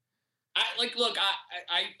sweetheart.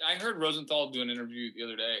 I heard Rosenthal do an interview the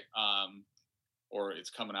other day, or it's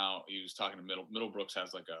coming out. He was talking to Middlebrooks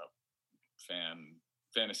has like a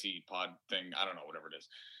fantasy pod thing. I don't know, whatever it is.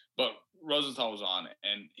 But Rosenthal was on,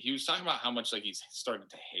 and he was talking about how much like he's starting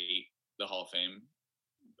to hate the Hall of Fame,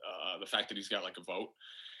 the fact that he's got like a vote,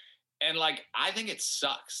 and like I think it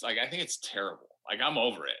sucks. Like I think it's terrible. Like I'm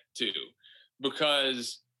over it too,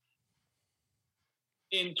 because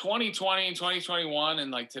in 2020 and 2021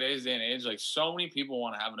 and like today's day and age, like so many people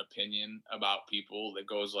want to have an opinion about people that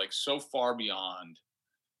goes like so far beyond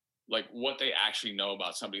like what they actually know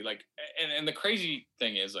about somebody. Like, and the crazy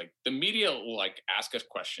thing is like the media will like ask us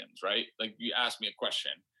questions, right? Like you ask me a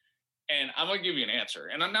question and I'm going to give you an answer.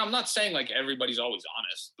 And I'm not saying like everybody's always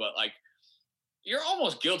honest, but like you're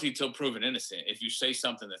almost guilty till proven innocent if you say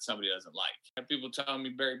something that somebody doesn't like. I have people telling me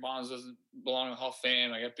Barry Bonds doesn't belong in the Hall of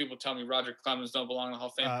Fame. I have people telling me Roger Clemens don't belong in the Hall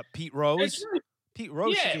of Fame. Pete Rose. Pete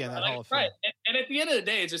Rose should be in that Hall of Fame. Right. And at the end of the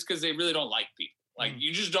day, it's just because they really don't like people. Like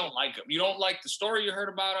you just don't like them. You don't like the story you heard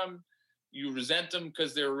about them. You resent them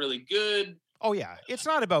because they're really good. Oh yeah, it's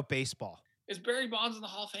not about baseball. Is Barry Bonds in the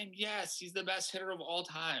Hall of Fame? Yes, he's the best hitter of all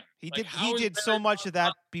time. He did so much of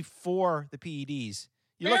that before the PEDs.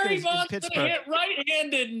 You look at his Pittsburgh. Hit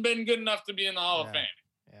right-handed and been good enough to be in the Hall of Fame.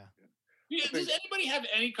 Yeah. Does anybody have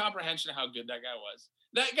any comprehension of how good that guy was?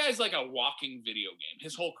 That guy's like a walking video game.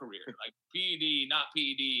 His whole career, like PED, not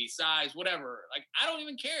PED, size, whatever. Like I don't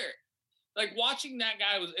even care. Like watching that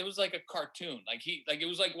guy it was like a cartoon. It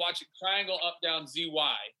was like watching triangle up down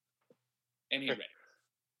ZY, and he ran.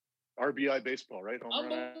 RBI baseball, right? Home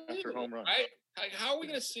run after home run. Right? Like, how are we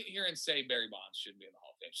going to sit here and say Barry Bonds shouldn't be in the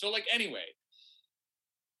Hall of Fame? So, like, anyway,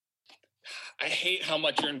 I hate how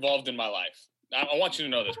much you're involved in my life. I want you to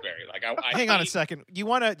know this, Barry. Like, I hang on a second. Do you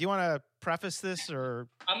want to preface this or?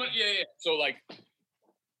 Yeah. So, like,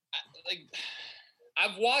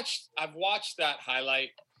 I've watched that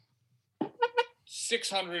highlight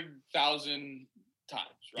 600,000 times,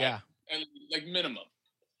 right? Yeah. And, like, minimum.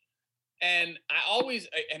 And I always,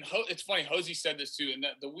 it's funny, Hosey said this too. And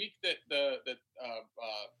the week that the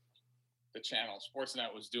channel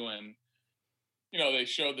Sportsnet was doing, they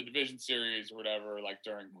showed the division series or whatever, like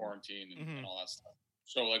during quarantine and all that stuff.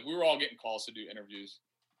 So like we were all getting calls to do interviews.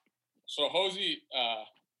 So Hosey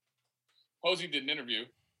did an interview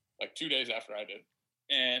like 2 days after I did.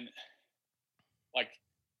 And like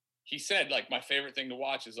he said, like my favorite thing to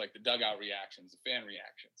watch is like the dugout reactions, the fan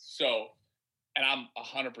reactions. So, and I'm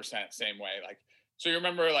 100% same way. Like, so you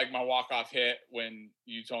remember like my walk-off hit when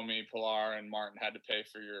you told me Pilar and Martin had to pay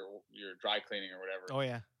for your dry cleaning or whatever. Oh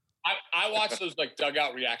yeah. I watch those like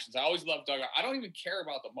dugout reactions. I always love dugout. I don't even care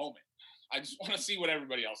about the moment. I just want to see what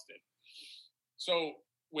everybody else did. So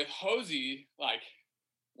with Hosey, like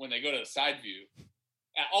when they go to the side view,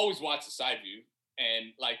 I always watch the side view,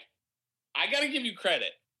 and like I got to give you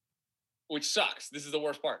credit, which sucks. This is the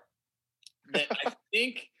worst part. That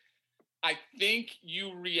I think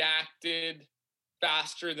you reacted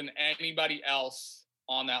faster than anybody else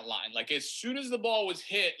on that line. Like as soon as the ball was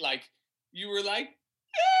hit, like you were like,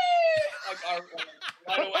 like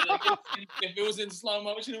right away, like if it was in slow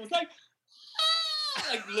motion, it was like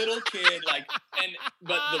little kid, like,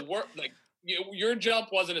 but the work, like your jump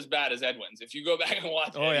wasn't as bad as Edwin's. If you go back and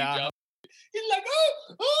watch jump, he's like,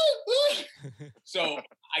 oh. So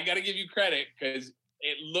I got to give you credit because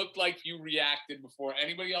it looked like you reacted before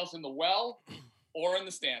anybody else in the well or in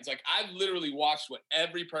the stands. Like I've literally watched what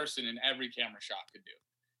every person in every camera shot could do.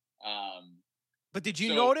 But did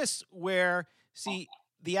you notice where,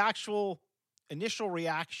 the actual initial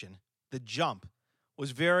reaction, the jump,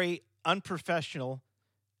 was very unprofessional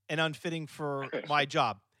and unfitting for my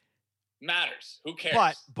job. Matters. Who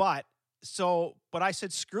cares? But I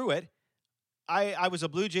said, screw it. I was a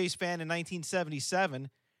Blue Jays fan in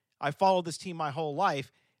 1977. I followed this team my whole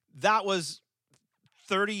life. That was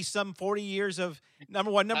 40 years of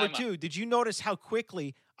number one. Number two, did you notice how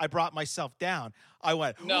quickly I brought myself down? I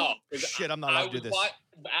went, no, shit, I'm not allowed to do this.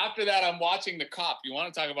 After that, I'm watching The Cop. You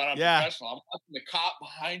want to talk about unprofessional? I'm watching The Cop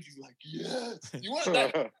behind you, like, yes. You want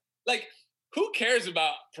that? Like, who cares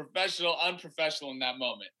about professional, unprofessional in that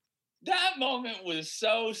moment? That moment was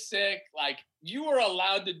so sick. Like, you were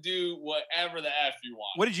allowed to do whatever the F you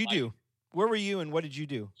want. What did you do? Where were you and what did you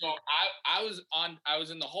do? So I was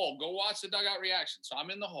in the hole. Go watch the dugout reaction. So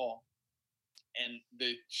I'm in the hole. And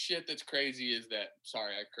the shit that's crazy is that,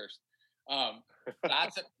 sorry, I cursed.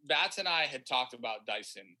 Bats and I had talked about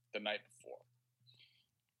Dyson the night before.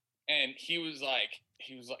 And he was like,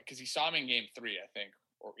 because he saw me in game 3, I think,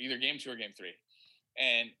 or either game 2 or game 3.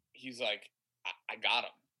 And he's like, I got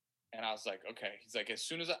him. And I was like, okay. He's like, as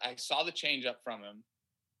soon as I saw the change up from him,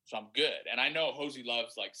 so I'm good. And I know Hosey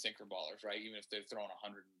loves like sinker ballers, right? Even if they're throwing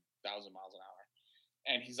 100,000 miles an hour.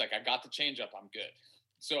 And he's like, I got the change up. I'm good.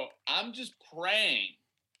 So I'm just praying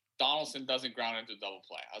Donaldson doesn't ground into a double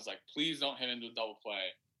play. I was like, please don't hit into a double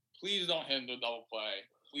play. Please don't hit into a double play.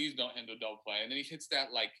 Please don't hit into a double play. And then he hits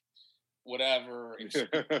that like whatever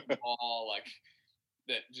ball like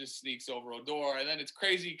that just sneaks over Odor. And then it's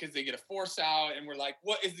crazy because they get a force out and we're like,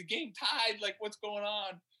 what is the game tied? Like what's going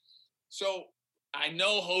on? So I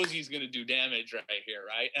know Hosey's going to do damage right here,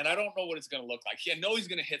 right? And I don't know what it's going to look like. I know he's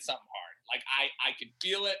going to hit something hard. Like I could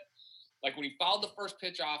feel it. Like when he fouled the first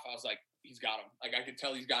pitch off, I was like, he's got him. Like I could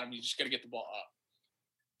tell he's got him. You just got to get the ball up.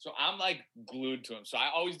 So I'm like glued to him. So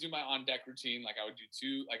I always do my on deck routine. Like I would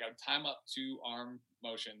time up 2 arm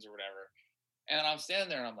motions or whatever. And I'm standing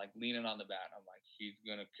there and I'm like leaning on the bat. I'm like, he's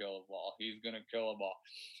going to kill a ball. He's going to kill a ball.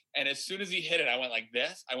 And as soon as he hit it, I went like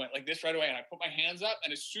this. I went like this right away. And I put my hands up.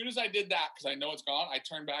 And as soon as I did that, because I know it's gone, I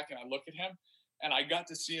turned back and I look at him. And I got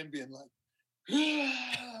to see him being like, and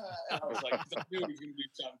I was like, dude, he's going to do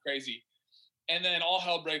something crazy. And then all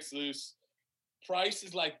hell breaks loose. Price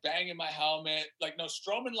is like banging my helmet. Like, no,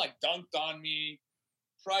 Stroman like dunked on me.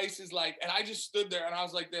 Price is like, and I just stood there and I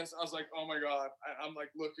was like this. I was like, oh my God. I'm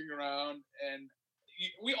like looking around and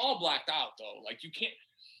we all blacked out though. Like you can't,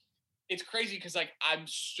 it's crazy because like I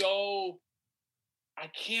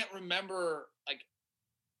can't remember like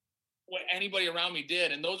what anybody around me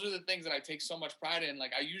did. And those are the things that I take so much pride in.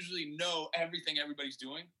 Like I usually know everything everybody's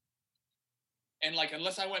doing. And like,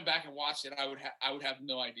 unless I went back and watched it, I would have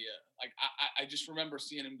no idea. Like, I just remember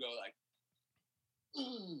seeing him go like,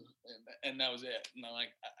 and that was it. And I'm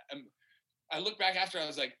like, I look back after, I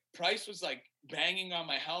was like, Price was like banging on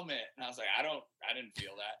my helmet, and I was like, I didn't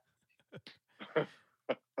feel that.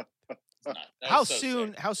 How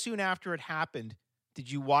soon after it happened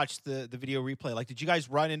did you watch the video replay? Like, did you guys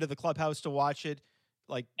run into the clubhouse to watch it?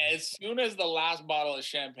 Like as soon as the last bottle of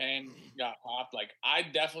champagne got popped, like I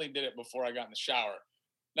definitely did it before I got in the shower.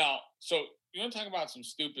 Now, so you want to talk about some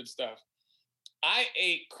stupid stuff? I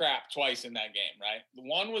ate crap twice in that game, right? The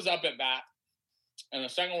one was up at bat, and the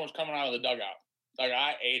second one was coming out of the dugout. Like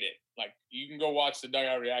I ate it. Like you can go watch the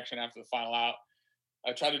dugout reaction after the final out.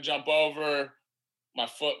 I tried to jump over. My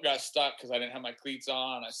foot got stuck because I didn't have my cleats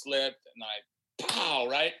on. I slipped and I pow,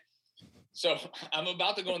 right? So I'm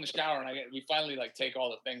about to go in the shower and we finally like take all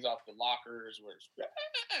the things off the lockers where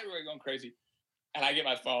everybody going crazy. And I get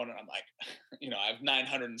my phone and I'm like, I have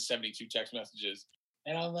 972 text messages.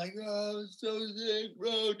 And I'm like, oh, I'm so sick,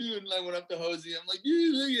 bro, dude. And I went up to Hosey. I'm like,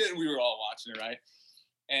 yeah. And we were all watching it, right?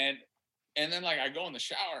 And then like I go in the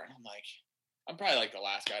shower and I'm like, I'm probably like the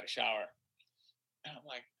last guy to shower. And I'm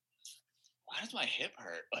like, why does my hip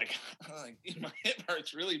hurt? Like my hip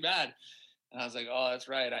hurts really bad. And I was like, oh, that's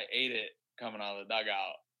right. I ate it coming out of the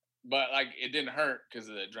dugout. But like it didn't hurt because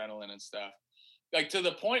of the adrenaline and stuff. Like to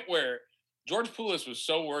the point where George Poulos was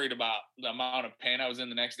so worried about the amount of pain I was in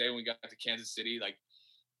the next day when we got to Kansas City. Like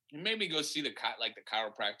he made me go see the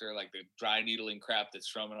chiropractor, like the dry needling crap that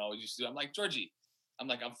Stroman always used to do. I'm like, Georgie, I'm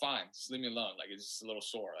fine. Just leave me alone. Like it's just a little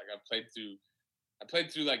sore. Like I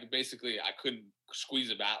played through like basically I couldn't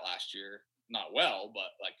squeeze a bat last year. Not well,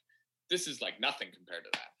 but like this is like nothing compared to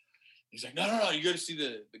that. He's like, no, you got to see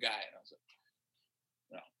the guy. And I was like,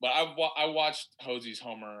 no. But I watched Hosey's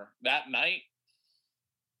homer that night.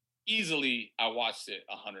 Easily, I watched it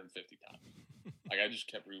 150 times. Like I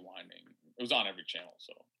just kept rewinding. It was on every channel.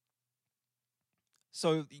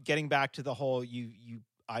 So getting back to the whole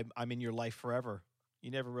I'm in your life forever.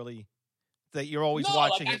 You never really that you're always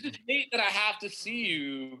watching like, it. I just hate that I have to see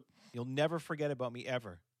you. You'll never forget about me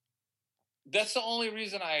ever. That's the only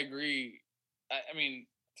reason I agree. I mean,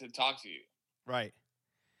 to talk to you, right?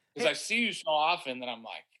 Because I see you so often that I'm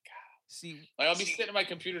like, God. Like I'll be sitting at my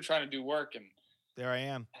computer trying to do work, and there I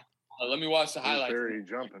am. Let me watch the highlights. Barry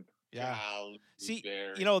jumping. Yeah. Golly, see,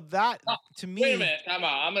 Barry. That to me. Wait a minute, time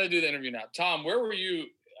out. I'm going to do the interview now. Tom, where were you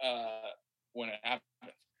when it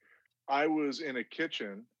happened? I was in a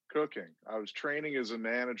kitchen cooking. I was training as a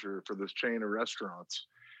manager for this chain of restaurants,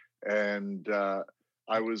 and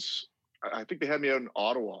I think they had me out in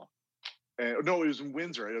Ottawa. And no, it was in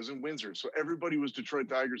Windsor. I was in Windsor. So everybody was Detroit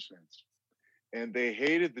Tigers fans. And they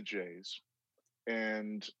hated the Jays.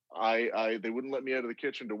 And they wouldn't let me out of the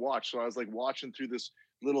kitchen to watch. So I was like watching through this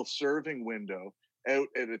little serving window out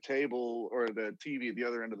at a table or the TV at the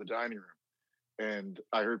other end of the dining room. And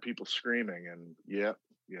I heard people screaming and yeah.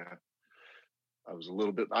 I was a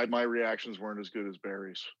little bit, my reactions weren't as good as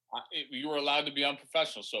Barry's. You were allowed to be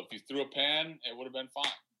unprofessional. So if you threw a pan, it would have been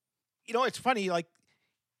fine. It's funny, like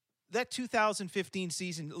that 2015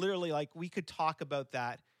 season, literally, like we could talk about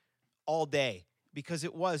that all day because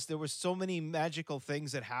there was so many magical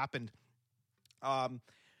things that happened.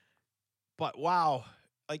 But wow,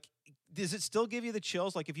 like, does it still give you the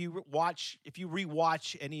chills? Like if you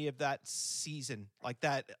rewatch any of that season, like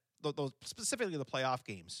that, those specifically the playoff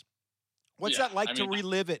games, what's that like to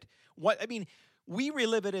relive it? We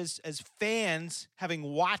relive it as fans having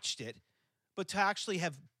watched it, but to actually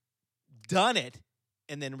have done it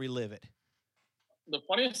and then relive it. The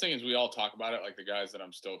funniest thing is we all talk about it, like the guys that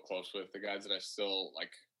I'm still close with, the guys that I still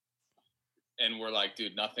like, and we're like,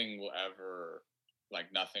 dude, nothing will ever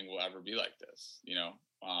be like this,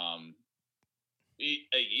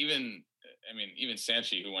 even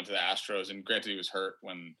Sanchi, who went to the Astros, and granted he was hurt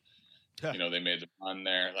when they made the run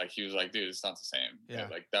there, like he was like, dude, it's not the same. Yeah.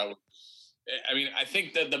 Like that was, I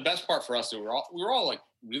think that the best part for us is we were all like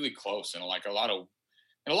really close in like a lot of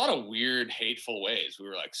weird, hateful ways. We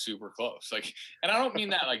were like super close. Like, and I don't mean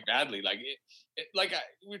that like badly. Like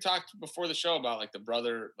we talked before the show about like the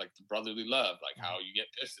brotherly love, like how you get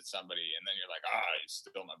pissed at somebody and then you're like, he's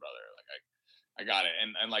still my brother. Like I got it.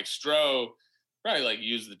 And like Stroh probably like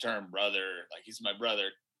used the term brother, like he's my brother.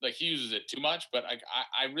 Like he uses it too much, but like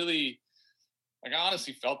I really, like I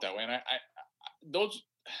honestly felt that way. And I those,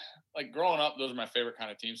 like growing up, those are my favorite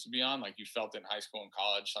kind of teams to be on. Like you felt it in high school and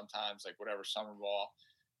college sometimes, like whatever, summer ball.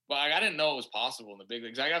 But like, I didn't know it was possible in the big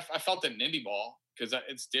leagues. I felt it in indie ball because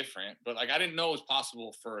it's different. But like I didn't know it was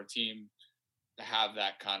possible for a team to have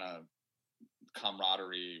that kind of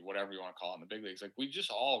camaraderie, whatever you want to call it, in the big leagues. Like we just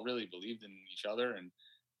all really believed in each other, and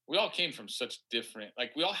we all came from such different.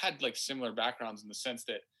 Like we all had like similar backgrounds in the sense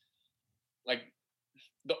that, like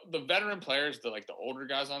the veteran players, the older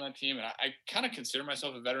guys on that team, and I kind of consider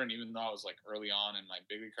myself a veteran, even though I was like early on in my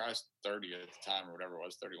big league career. I was 30 at the time or whatever it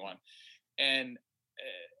was, 31, and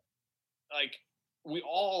like we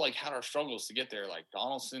all like had our struggles to get there. Like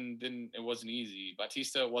Donaldson it wasn't easy.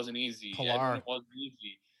 Batista, it wasn't easy. Pilar. It wasn't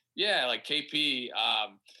easy. Yeah, like KP,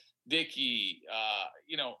 Dickey,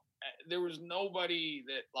 there was nobody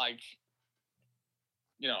that like,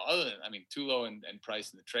 other than, I mean, Tulo and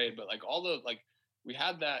Price in the trade, but like all the, like, we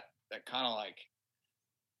had that kind of like,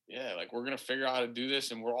 yeah, like we're going to figure out how to do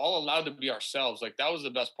this and we're all allowed to be ourselves. Like that was the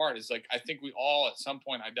best part is like, I think we all at some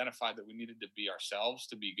point identified that we needed to be ourselves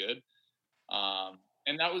to be good.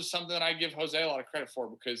 And that was something that I give Jose a lot of credit for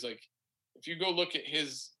because like, if you go look at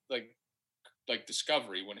his like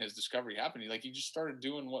discovery, when his discovery happened, he just started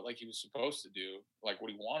doing what like he was supposed to do, like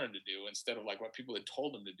what he wanted to do instead of like what people had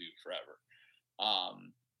told him to do forever.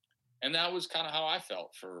 And that was kind of how I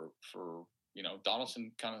felt for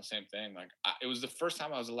Donaldson, kind of the same thing. Like it was the first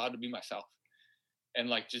time I was allowed to be myself and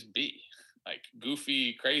like just be like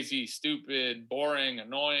goofy, crazy, stupid, boring,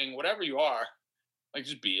 annoying, whatever you are, like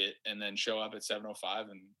just be it and then show up at 7:05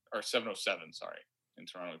 or 7:07, sorry. In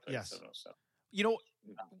Toronto, we played at 7:07. You know,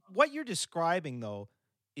 what you're describing, though,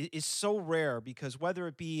 is so rare because whether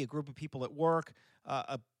it be a group of people at work,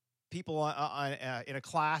 people in a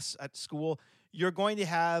class at school, you're going to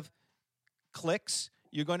have cliques.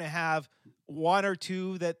 You're going to have one or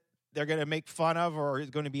two that they're going to make fun of or is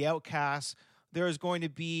going to be outcasts. There's going to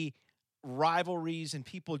be rivalries and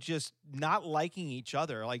people just not liking each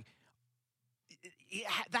other. Like,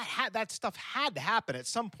 that stuff had to happen at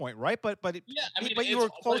some point, right? But you were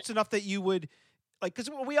close enough that you would like, because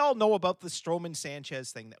we all know about the Stroman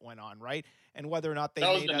Sanchez thing that went on, right? And whether or not they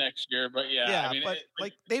that was the next year, but yeah, I mean,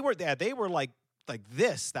 but they were like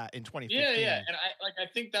this that in 2015. Yeah, and I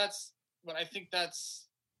think that's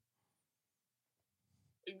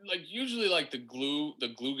like usually like the glue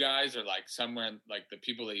guys are like somewhere in, like the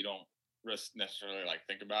people that you don't necessarily like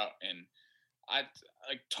think about, and I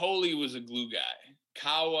like Toley was a glue guy.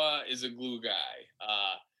 Kawa is a glue guy.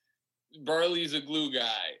 Burley's a glue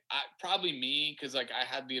guy. Probably me because like I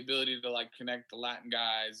had the ability to like connect the Latin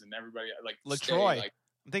guys and everybody. Like LaTroy. Like,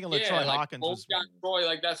 I'm thinking LaTroy Hawkins was Troy.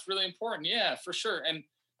 Like that's really important. Yeah, for sure. And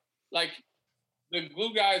like the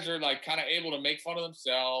glue guys are like kind of able to make fun of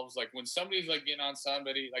themselves. Like when somebody's like getting on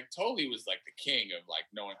somebody, like Toley was like the king of like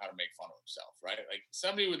knowing how to make fun of himself, right? Like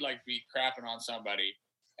somebody would like be crapping on somebody,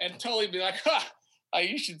 and Toley would be like, "Ha!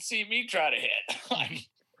 You should see me try to hit." Like, and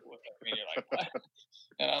you're like, "What?"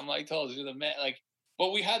 And I'm like, "Toley, you're the man." Like,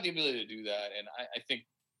 but we had the ability to do that, and I think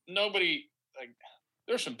nobody like.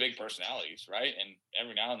 There's some big personalities, right? And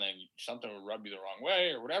every now and then something would rub you the wrong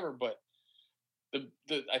way or whatever. But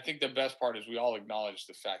I think the best part is we all acknowledged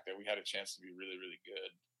the fact that we had a chance to be really, really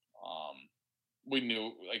good. We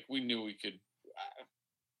knew we could.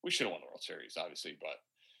 We should have won the World Series, obviously, but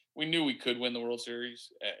we knew we could win the World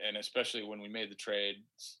Series, and especially when we made the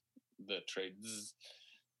trades.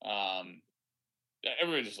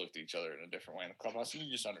 Everybody just looked at each other in a different way in the clubhouse, and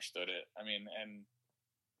you just understood it. I mean, and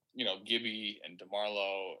Gibby and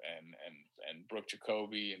DeMarlo and Brooke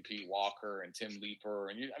Jacoby and Pete Walker and Tim Leeper.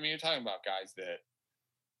 And you're talking about guys that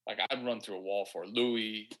like I'd run through a wall for.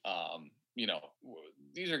 Louis.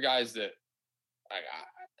 These are guys that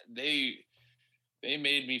they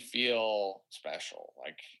made me feel special.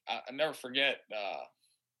 Like I never forget.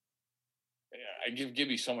 I give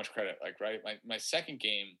Gibby so much credit. Like, right. My second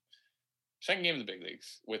game in the big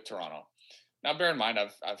leagues with Toronto. Now, bear in mind,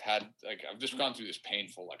 I've just gone through this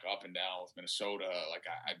painful, like up and down with Minnesota. Like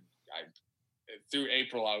I through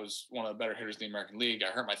April, I was one of the better hitters in the American League.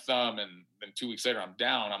 I hurt my thumb, and then 2 weeks later, I'm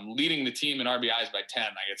down. I'm leading the team in RBIs by 10.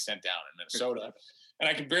 I get sent down in Minnesota, and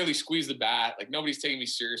I can barely squeeze the bat. Like nobody's taking me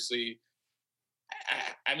seriously.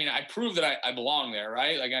 I mean, I proved that I belong there,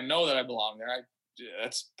 right? Like I know that I belong there.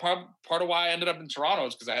 That's part of why I ended up in Toronto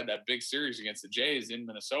is because I had that big series against the Jays in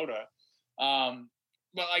Minnesota.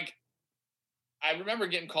 But like. I remember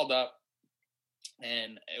getting called up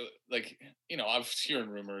and I was hearing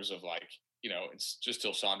rumors of like, it's just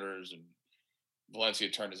till Saunders and Valencia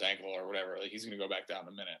turned his ankle or whatever. Like he's going to go back down in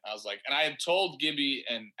a minute. I was like, and I had told Gibby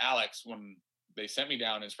and Alex when they sent me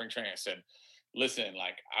down in spring training, I said, listen,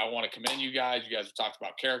 like, I want to commend you guys. You guys have talked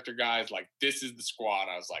about character guys. Like this is the squad.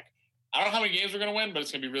 I was like, I don't know how many games we're going to win, but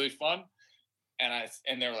it's going to be really fun.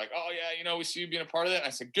 And they were like, oh yeah, we see you being a part of that. And I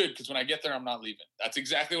said, good. Cause when I get there, I'm not leaving. That's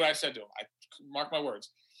exactly what I said to them. I mark my words.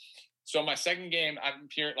 So my second game, I'm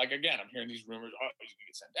hearing these rumors. Oh, he's gonna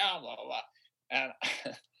get sent down, blah, blah, blah. And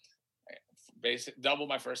base double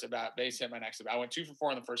my first at bat, base hit my next at bat. I went 2 for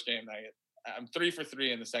 4 in the first game. I'm 3 for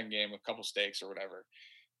 3 in the second game with a couple stakes or whatever.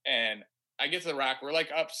 And I get to the rack. We're like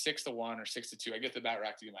up 6-1 or 6-2. I get to the bat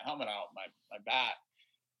rack to get my helmet out, my bat.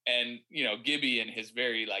 And, Gibby in his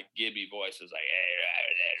very, like, Gibby voice was like,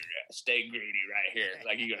 hey, stay greedy right here.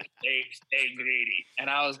 Like, you gotta stay greedy. And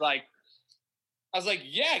I was like, I was like,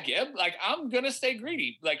 yeah, Gib, like, I'm going to stay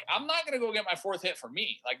greedy. Like, I'm not going to go get my 4th hit for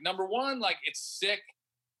me. Like, number one, like, it's sick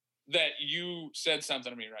that you said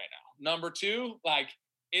something to me right now. Number two, like,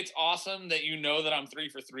 it's awesome that you know that I'm 3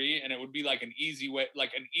 for 3, and it would be like an easy way,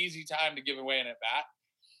 like an easy time to give away an at bat.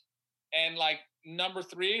 And like, number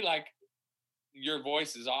 3, like, your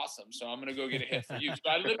voice is awesome. So I'm going to go get a hit for you.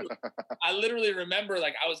 So I literally remember,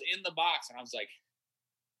 like, I was in the box and I was like,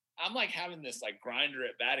 I'm like having this like grinder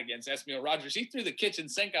at bat against Esmiel Rogers. He threw the kitchen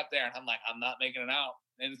sink up there, and I'm like, I'm not making it out.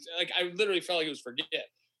 And it's, like, I literally felt like it was forget.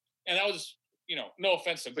 And that was, you know, no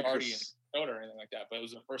offense to Guardy and Soda or anything like that, but it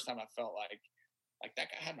was the first time I felt like that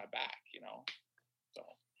guy had my back, you know. So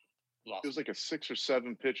it was like a 6 or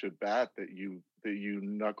 7 pitch at bat that you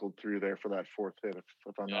knuckled through there for that 4th hit,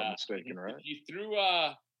 if I'm not mistaken, right? He threw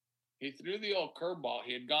the old curveball.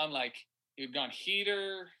 He had gone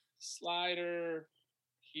heater, slider,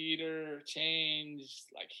 heater, change,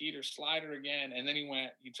 like heater, slider again, and then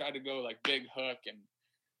he tried to go like big hook, and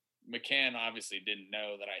McCann obviously didn't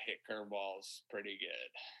know that I hit curveballs pretty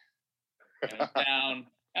good. And I'm down,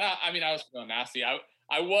 and I mean, I was feeling nasty. I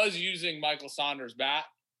was using Michael Saunders'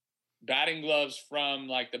 batting gloves from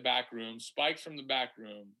like the back room, spikes from the back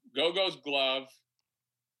room, Go-Go's glove.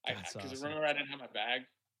 Because awesome. Remember, I didn't have my bag.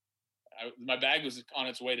 My bag was on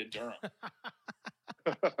its way to Durham.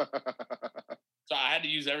 So I had to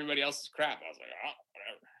use everybody else's crap. I was like, oh,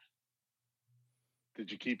 whatever.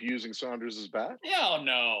 Did you keep using Saunders' bat? Hell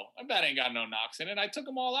no. My bat ain't got no knocks in it. I took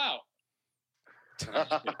them all out.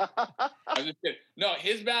 I just kidding. No,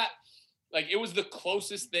 his bat, like, it was the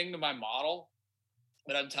closest thing to my model.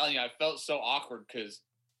 But I'm telling you, I felt so awkward because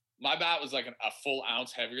my bat was like a full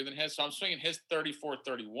ounce heavier than his. So I'm swinging his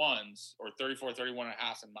 34-31s or 34-31 and a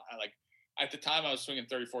half. And like, at the time, I was swinging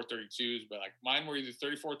 34-32s, but like mine were either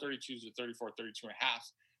 34-32s or 34-32 and a half.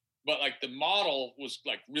 But like the model was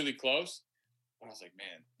like really close. But I was like,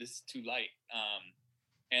 man, this is too light.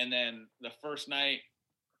 And then the first night,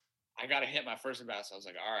 I got to hit my first at bat. So I was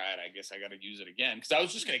like, all right, I guess I got to use it again. Because I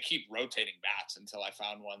was just going to keep rotating bats until I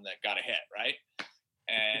found one that got a hit, right?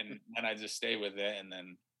 And then I just stay with it. And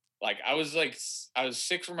then like I was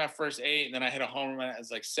 6 for my first 8, and then I hit a home run. I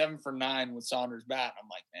was like 7 for 9 with Saunders' bat. I'm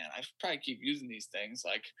like, man, I should probably keep using these things.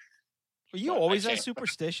 Like, were you always that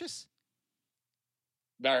superstitious?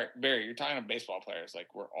 Barry, you're talking to baseball players.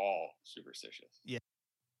 Like, we're all superstitious. Yeah,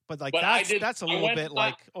 but that's a little bit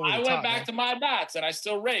like over the top. I went back to my bats, and I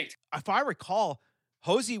still raked. If I recall,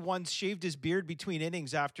 Hosey once shaved his beard between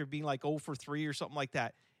innings after being like 0 for 3 or something like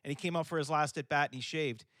that, and he came out for his last at bat and he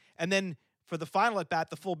shaved, and then for the final at bat,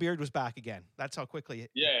 the full beard was back again. That's how quickly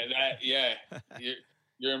it. Yeah.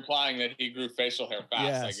 You're implying that he grew facial hair fast.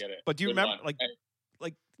 Yes. I get it. But do you remember, like?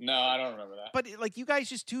 No, I don't remember that. But like, you guys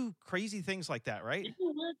just do crazy things like that, right? We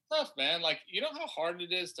do weird stuff, man. Like, you know how hard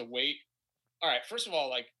it is to wait. All right, first of all,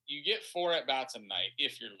 like, you get 4 at bats a night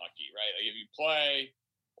if you're lucky, right? Like, if you play,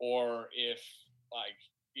 or if, like,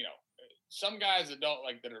 you know, some guys that don't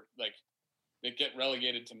like that are like that get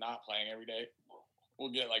relegated to not playing every day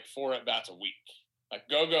will get like 4 at bats a week. Like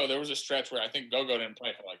Go-Go, there was a stretch where I think Go-Go didn't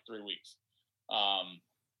play for like 3 weeks.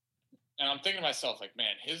 And I'm thinking to myself, like,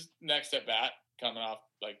 man, his next at bat coming off,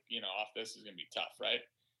 like, you know, off this is going to be tough, right?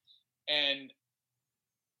 And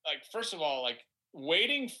like, first of all, like,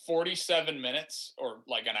 waiting 47 minutes or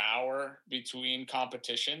like an hour between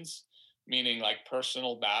competitions, meaning like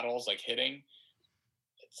personal battles, like hitting,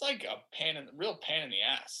 it's like a real pain in the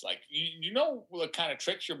ass. Like, you know what kind of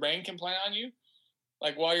tricks your brain can play on you?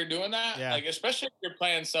 Like, while you're doing that, like, especially if you're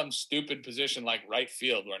playing some stupid position like right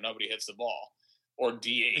field where nobody hits the ball, or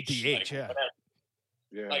DH. DH, like,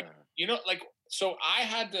 yeah. Like, you know, like, so I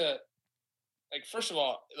had to, like, first of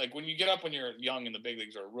all, like, when you get up when you're young in the big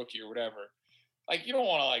leagues or a rookie or whatever, like, you don't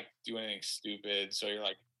want to, like, do anything stupid. So you're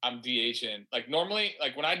like, I'm DHing. Like, normally,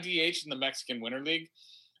 like, when I DH in the Mexican Winter League,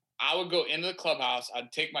 I would go into the clubhouse,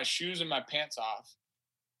 I'd take my shoes and my pants off,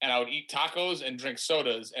 and I would eat tacos and drink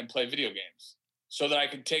sodas and play video games so that I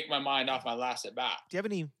could take my mind off my last at bat. Do you have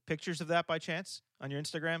any pictures of that by chance on your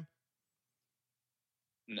Instagram?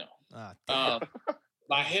 No.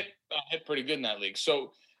 I hit pretty good in that league.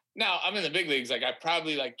 So now I'm in the big leagues. Like, I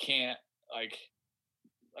probably like can't like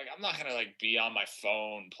I'm not gonna like be on my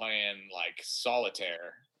phone playing like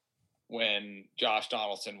solitaire when Josh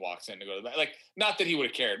Donaldson walks in to go to the bat. Like, not that he would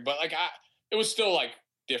have cared, but like it was still like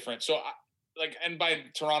different. So and by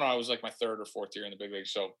Toronto, I was like my 3rd or 4th year in the big league.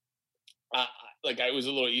 So it was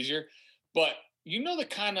a little easier. But you know the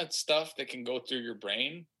kind of stuff that can go through your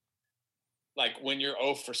brain, like when you're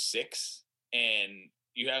 0 for 6 and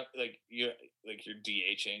you have you're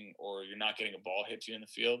DHing or you're not getting a ball hit to you in the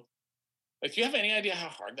field. Like, do you have any idea how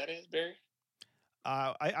hard that is, Barry?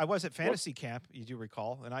 I was at fantasy camp, you do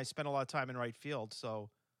recall, and I spent a lot of time in right field. So,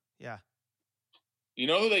 yeah. You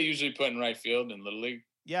know who they usually put in right field in Little League?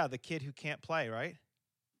 Yeah, the kid who can't play, right?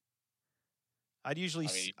 I'd usually.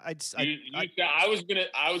 I was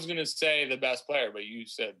gonna say the best player, but you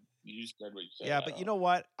said what you said. Yeah, but you know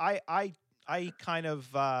what? I kind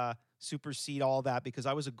of supersede all that because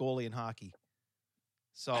I was a goalie in hockey.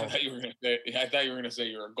 So I thought you were gonna say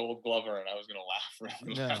you're a Gold Glover, and I was gonna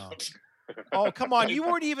laugh. No. Oh, come on! You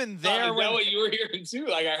weren't even there. Is that what you were hearing too?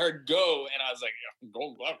 Like I heard "go" and I was like, yeah,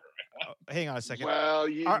 "Gold Glover." Hang on a second. Well,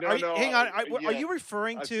 hang on. Are you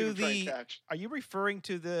referring I've to seen him try and catch. Are you referring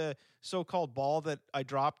to the so-called ball that I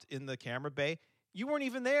dropped in the camera bay? You weren't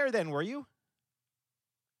even there then, were you?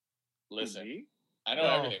 Listen, I know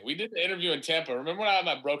everything. We did the interview in Tampa. Remember when I had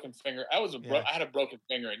my broken finger? I had a broken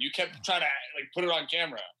finger, and you kept trying to put it on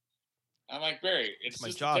camera. I'm like, Barry, it's my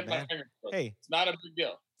just job, the tip of my man. finger. Hey, it's not a big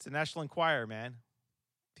deal. It's a National Enquirer, man.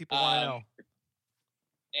 People want to know.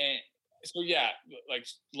 And so, yeah, like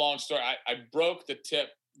long story, I broke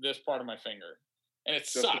this part of my finger, and it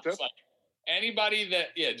sucks. Like anybody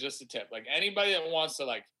just the tip. Like anybody that wants to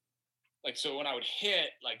like so when I would hit,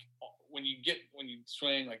 like when you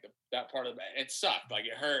swing like that part of the bat, it sucked. Like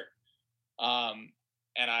it hurt.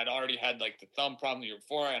 And I'd already had like the thumb problem the year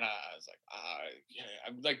before, and I was like,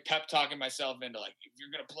 I'm like pep talking myself into like, if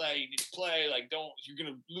you're gonna play, you need to play. Like, you're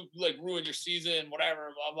gonna like ruin your season, whatever,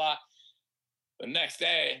 blah blah. The next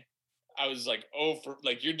day, I was like,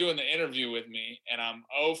 you're doing the interview with me, and I'm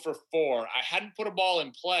 0 for 4. I hadn't put a ball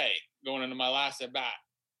in play going into my last at bat.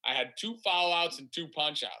 I had 2 foul outs and 2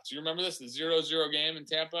 punch outs. You remember this, the 0-0 game in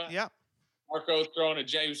Tampa? Yeah. Marco was throwing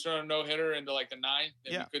a no hitter into like the 9th,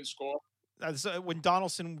 and we couldn't score. When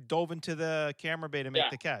Donaldson dove into the camera bay to make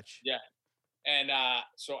the catch. Yeah. And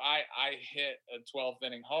so I hit a 12th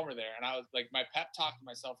inning homer there, and I was like, my pep talk to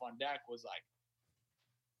myself on deck was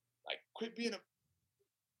like quit being a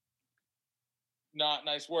not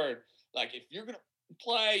nice word. Like if you're gonna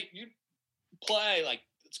play, you play. Like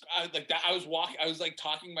like that. I was like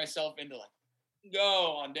talking myself into like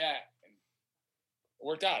go on deck, and it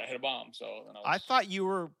worked out. I hit a bomb. So then I thought you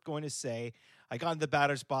were going to say, I got in the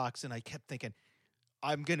batter's box and I kept thinking,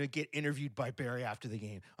 I'm going to get interviewed by Barry after the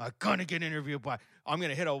game. I'm going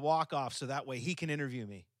to hit a walk-off so that way he can interview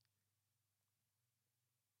me.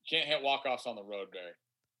 You can't hit walk-offs on the road, Barry.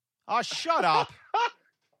 Oh, shut up.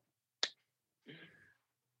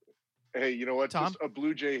 Hey, you know what? Tom? Just a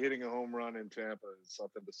Blue Jay hitting a home run in Tampa is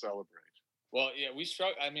something to celebrate. Well, yeah, we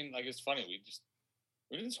struck. I mean, like, it's funny.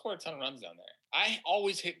 We didn't score a ton of runs down there. I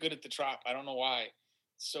always hit good at the Trop. I don't know why.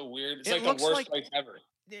 It's so weird. It's like the worst place ever.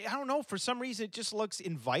 I don't know. For some reason, it just looks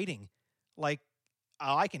inviting. Like,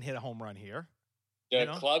 I can hit a home run here. The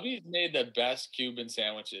Clubby's made the best Cuban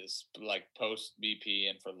sandwiches, like post BP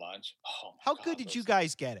and for lunch. Oh, how good did you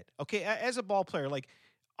guys get it? Okay, as a ball player, like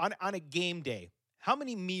on a game day, how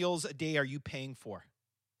many meals a day are you paying for?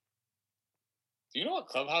 Do you know what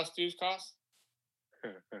clubhouse dues cost?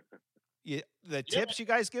 The tips you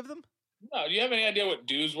guys give them? No. Do you have any idea what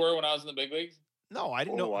dues were when I was in the big leagues? No, I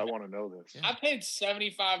didn't know. I want to know this. Yeah. I paid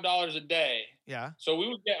 $75 a day. Yeah. So we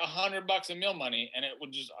would get $100 in meal money, and it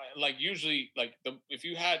would just like usually like if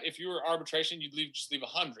you were arbitration, you'd just leave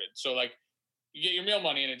 100. So like you get your meal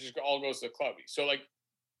money, and it just all goes to the clubby. So like,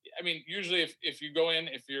 I mean, usually if you go in,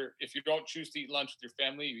 if you don't choose to eat lunch with your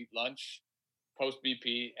family, you eat lunch post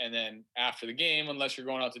BP, and then after the game, unless you're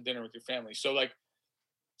going out to dinner with your family. So like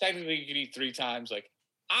technically you could eat 3 times. Like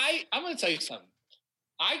I'm going to tell you something.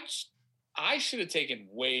 I should have taken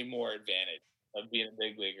way more advantage of being a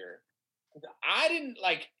big leaguer. I didn't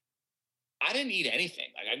eat anything.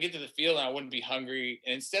 Like I get to the field and I wouldn't be hungry.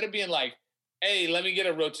 And instead of being like, hey, let me get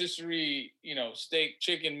a rotisserie, steak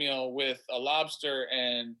chicken meal with a lobster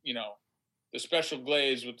and, the special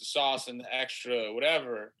glaze with the sauce and the extra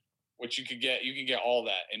whatever, which you can get all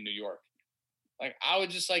that in New York. Like I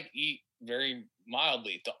would just like eat very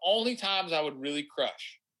mildly. The only times I would really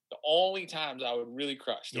crush.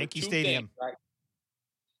 Yankee Stadium. Things, right?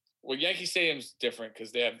 Well, Yankee Stadium's different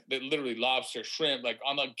because they literally lobster, shrimp. Like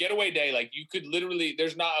on the getaway day, like you could literally,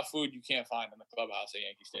 there's not a food you can't find in the clubhouse at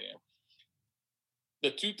Yankee Stadium.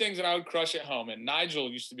 The 2 things that I would crush at home, and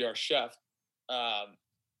Nigel used to be our chef.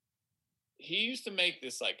 He used to make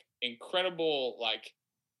this like incredible, like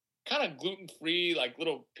kind of gluten-free, like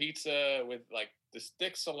little pizza with like the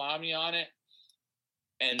stick salami on it.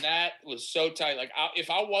 And that was so tight. Like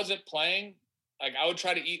if I wasn't playing, like I would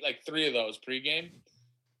try to eat like 3 of those pregame,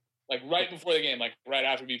 like right before the game, like right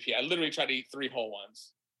after BP. I literally tried to eat 3 whole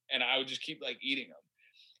ones, and I would just keep like eating them.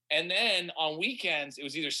 And then on weekends, it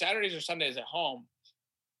was either Saturdays or Sundays at home.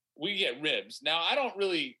 we get ribs. Now, I don't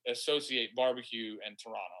really associate barbecue and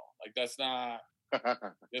Toronto. Like, that's not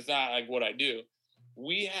like what I do.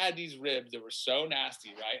 We had these ribs that were so nasty,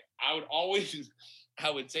 right?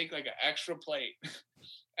 I would take like an extra plate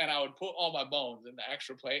and I would put all my bones in the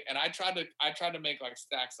extra plate. And I tried to make like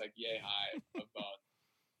stacks like yay high of bones.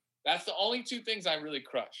 That's the only two things I really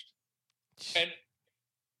crushed. And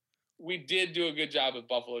we did do a good job with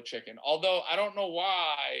buffalo chicken. Although I don't know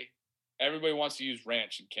why everybody wants to use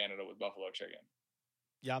ranch in Canada with buffalo chicken.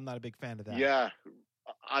 Yeah, I'm not a big fan of that. Yeah,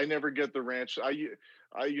 I never get the ranch. I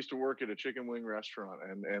used to work at a chicken wing restaurant,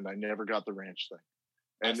 and I never got the ranch thing.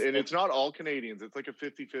 And it's not all Canadians. It's like a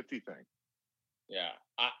 50-50 thing. Yeah,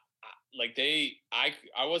 I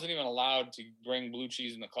wasn't even allowed to bring blue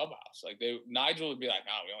cheese in the clubhouse. Like Nigel would be like,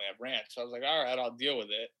 "No, we only have ranch." So I was like, "All right, I'll deal with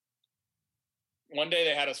it." One day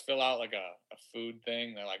they had us fill out like a food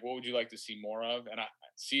thing. They're like, "What would you like to see more of?" And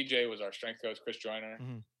CJ was our strength coach, Chris Joyner.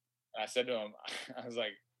 Mm-hmm. And I said to him, I was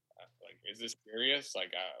like, "Is this serious?"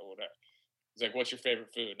 Like, he's like, "What's your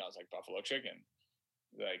favorite food?" And I was like, "Buffalo chicken."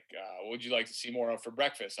 Like, what would you like to see more of for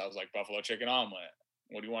breakfast? I was like, "Buffalo chicken omelet."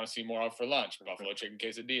 What do you want to see more of for lunch? Buffalo chicken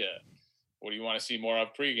quesadilla. What do you want to see more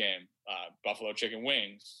of pregame? Buffalo chicken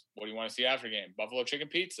wings. What do you want to see after game? Buffalo chicken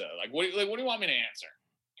pizza. Like, what do you want me to answer?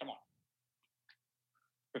 Come on.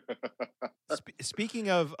 Speaking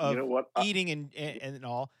of you know what? Eating and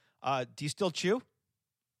all, do you still chew?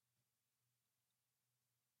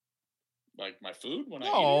 Like my food when I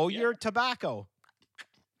eat it? Your tobacco.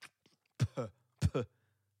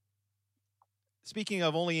 Speaking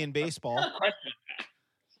of only in baseball.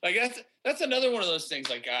 Like that's another one of those things.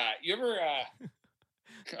 Like you ever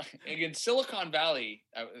in Silicon Valley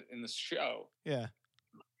in the show? Yeah.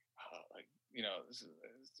 Like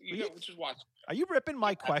just watch. Are you ripping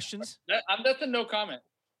my questions? That's a no comment.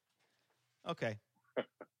 Okay.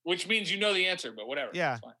 Which means you know the answer, but whatever.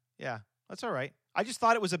 Yeah. Yeah. That's all right. I just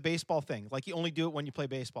thought it was a baseball thing. Like you only do it when you play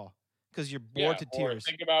baseball because you're bored to tears. Or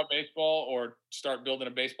think about baseball, or start building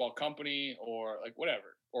a baseball company, or like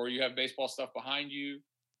whatever. Or you have baseball stuff behind you,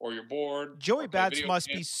 or you're bored. Joey Bats must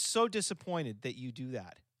be so disappointed that you do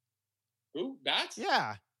that. Who? Bats?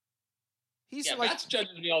 Yeah. Bats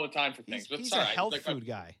judges me all the time for things. But he's it's all a right. health food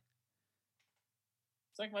guy.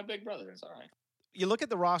 It's like my big brother. It's all right. You look at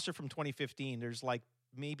the roster from 2015, there's like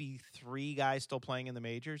maybe 3 guys still playing in the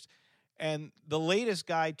majors. And the latest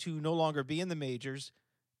guy to no longer be in the majors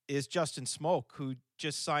is Justin Smoke, who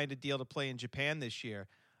just signed a deal to play in Japan this year.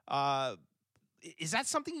 Is that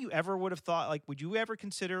something you ever would have thought? Like, would you ever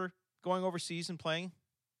consider going overseas and playing?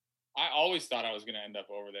 I always thought I was going to end up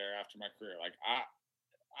over there after my career. Like,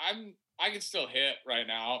 I can still hit right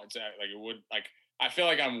now. It's like it would like I feel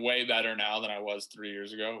like I'm way better now than I was 3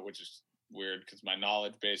 years ago, which is weird because my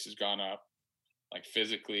knowledge base has gone up. Like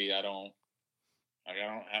physically, I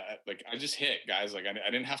just hit guys. Like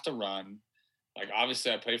I didn't have to run. Like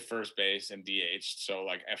obviously I play first base and DH. So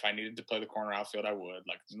like if I needed to play the corner outfield, I would.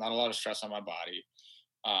 Like there's not a lot of stress on my body.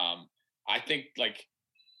 I think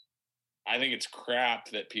it's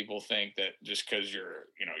crap that people think that just because you're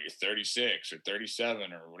 36 or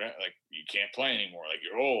 37 or whatever, like you can't play anymore. Like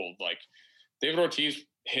you're old. Like David Ortiz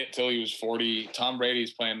hit till he was 40. Tom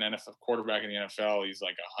Brady's playing NFL quarterback in the NFL. He's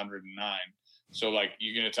like 109. So like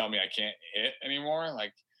you're gonna tell me I can't hit anymore?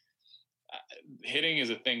 Like hitting is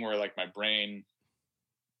a thing where like my brain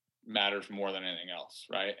matters more than anything else,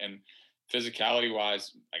 right? And physicality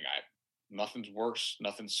wise, like nothing's worse,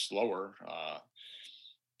 nothing's slower.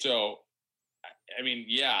 So I mean,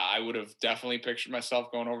 yeah, I would have definitely pictured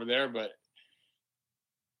myself going over there, but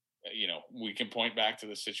we can point back to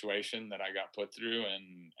the situation that I got put through,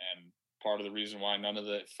 and part of the reason why none of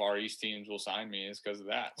the Far East teams will sign me is because of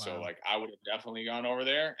that. Wow. So like I would have definitely gone over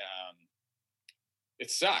there. It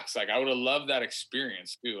sucks. Like I would have loved that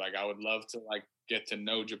experience too. Like I would love to like get to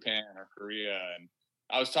know Japan or Korea. And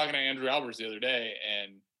I was talking to Andrew Albers the other day,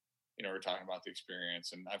 and we're talking about the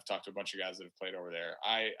experience, and I've talked to a bunch of guys that have played over there.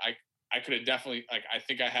 I could have definitely, like, I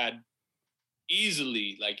think I had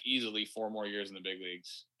easily 4 more years in the big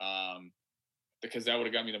leagues, because that would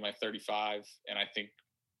have got me to my 35. And I think,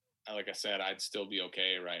 like I said, I'd still be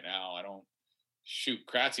okay right now. I don't shoot.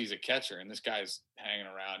 Kratzy's a catcher, and this guy's hanging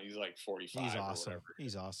around. He's like 45. He's awesome.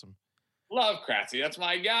 He's awesome. Love Kratzy. That's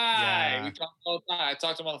my guy. Yeah. We talk all the time. I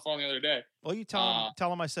talked to him on the phone the other day. Well, you tell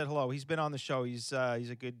him I said hello. He's been on the show. He's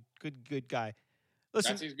a good guy.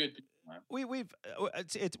 Listen, Kratzy's good.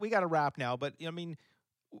 We got to wrap now, but I mean,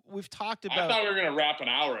 we've talked about. I thought we were going to wrap an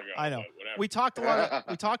hour ago. I know. We talked a lot.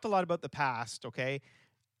 We talked a lot about the past. Okay,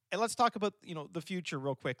 and let's talk about the future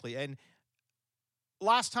real quickly. And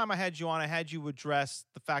last time I had you on, I had you address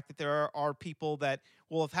the fact that there are people that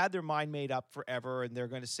will have had their mind made up forever, and they're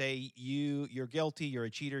going to say you're guilty, you're a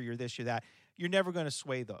cheater, you're this, you're that. You're never going to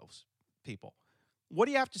sway those people. What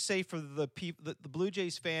do you have to say for the Blue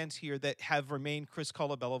Jays fans here that have remained Chris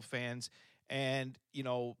Colabello fans and, you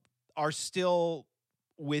know, are still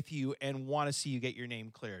with you and want to see you get your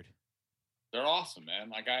name cleared? They're awesome, man.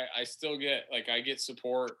 Like I still get, like, I get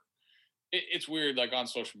support. It's weird, like on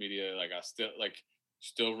social media, like I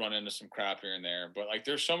still run into some crap here and there, but like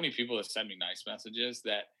there's so many people that send me nice messages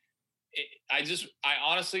that I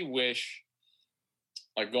honestly wish,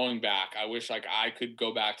 like, going back, I wish like I could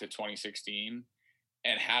go back to 2016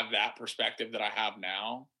 and have that perspective that I have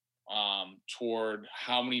now, toward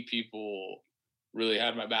how many people really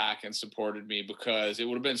had my back and supported me, because it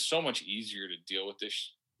would have been so much easier to deal with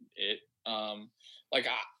this. Like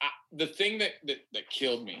the thing that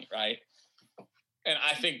killed me, right? And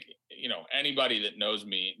I think, you know, anybody that knows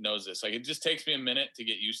me knows this. Like, it just takes me a minute to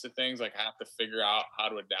get used to things. Like, I have to figure out how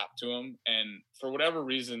to adapt to them. And for whatever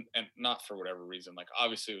reason, and not for whatever reason, like,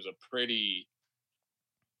 obviously it was a pretty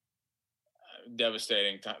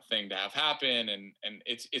devastating thing to have happen. And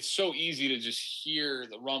it's so easy to just hear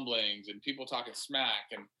the rumblings and people talking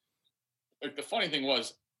smack. And like, the funny thing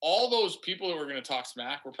was, all those people that were going to talk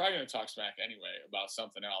smack were probably going to talk smack anyway about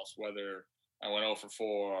something else, whether I went 0 for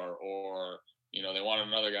 4 or, you know, they wanted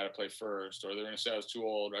another guy to play first, or they're going to say I was too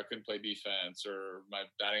old, or I couldn't play defense, or my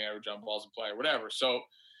batting average on balls in play, or whatever. So,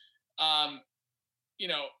 you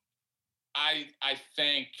know, I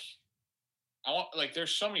want, like,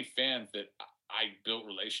 there's so many fans that I built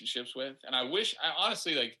relationships with, and I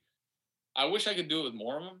honestly I could do it with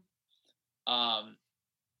more of them. I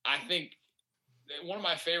think one of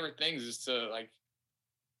my favorite things is to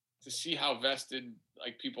see how vested,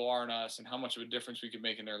 like, people are in us and how much of a difference we can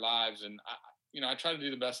make in their lives. And I try to do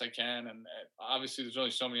the best I can. And obviously there's only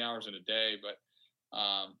so many hours in a day, but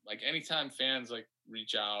like, anytime fans like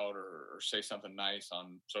reach out or say something nice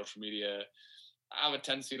on social media, I have a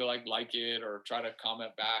tendency to like it or try to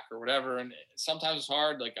comment back or whatever. And sometimes it's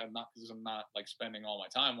hard. Like, I'm not like spending all my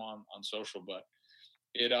time on social, but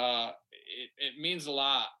it means a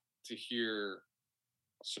lot to hear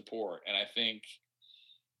support. And I think,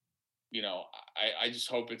 you know, I just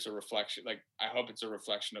hope it's a reflection. Like, I hope it's a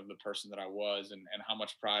reflection of the person that I was and how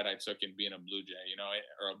much pride I took in being a Blue Jay, you know, I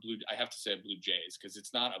have to say Blue Jays, because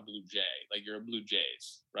it's not a Blue Jay. Like, you're a Blue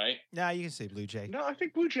Jays, right? Nah, you can say Blue Jay. No, I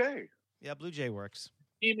think Blue Jay. Yeah, Blue Jay works.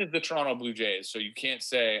 Team is the Toronto Blue Jays, so you can't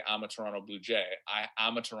say I'm a Toronto Blue Jay.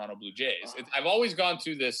 I'm a Toronto Blue Jays. I've always gone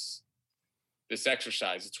through this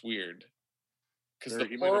exercise. It's weird, because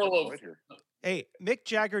the plural of Hey, Mick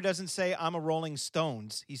Jagger doesn't say I'm a Rolling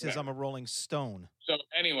Stones. He says I'm a Rolling Stone. So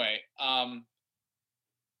anyway,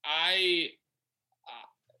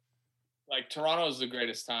 like, Toronto is the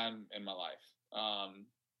greatest time in my life.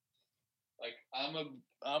 Like, I'm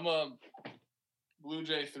a Blue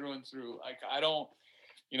Jay through and through. Like, I don't,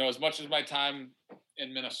 you know, as much as my time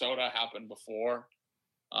in Minnesota happened before,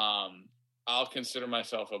 I'll consider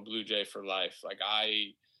myself a Blue Jay for life. Like,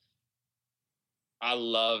 I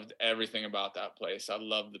loved everything about that place. I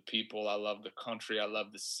loved the people. I loved the country. I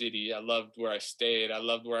loved the city. I loved where I stayed. I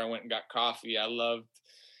loved where I went and got coffee. I loved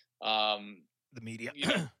the media, you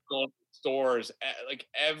know, going to stores, like,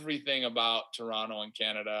 everything about Toronto and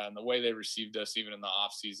Canada and the way they received us, even in the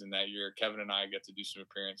off season that year. Kevin and I get to do some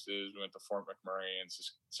appearances. We went to Fort McMurray and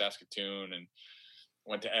Saskatoon, and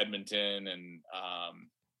went to Edmonton, and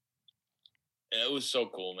it was so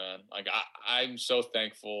cool, man. Like, I'm so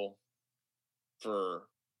thankful for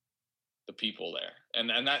the people there, and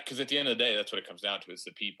that, because at the end of the day, that's what it comes down to. It's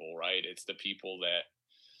the people, right? It's the people that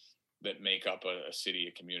make up a city,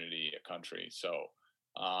 a community, a country. So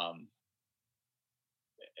I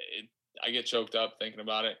get choked up thinking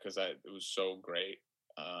about it, because it was so great.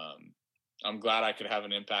 I'm glad I could have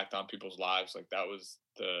an impact on people's lives. Like, that was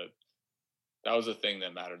the thing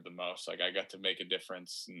that mattered the most. Like, I got to make a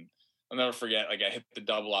difference, and I'll never forget, like, I hit the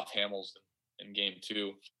double off Hamels in game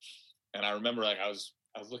 2. And I remember, like, I was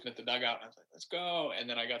looking at the dugout, and I was like, let's go. And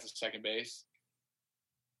then I got to second base,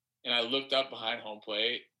 and I looked up behind home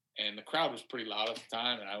plate, and the crowd was pretty loud at the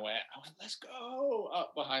time. And I went, let's go,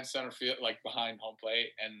 up behind center field, like behind home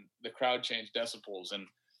plate. And the crowd changed decibels. And,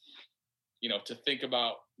 you know, to think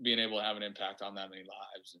about being able to have an impact on that many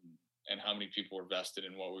lives, and how many people were vested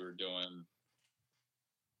in what we were doing.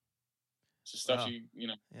 It's just stuff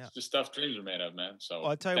it's just stuff dreams are made of, man. So, well,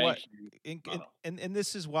 I'll tell you what, and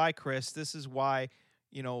this is why, Chris, this is why,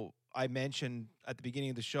 you know, I mentioned at the beginning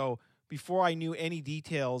of the show, before I knew any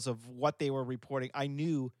details of what they were reporting, I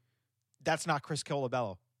knew that's not Chris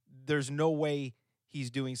Colabello. There's no way he's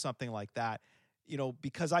doing something like that.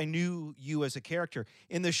 because I knew you as a character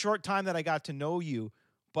in the short time that I got to know you.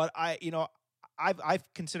 But I've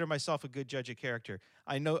considered myself a good judge of character.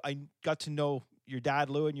 I got to know your dad,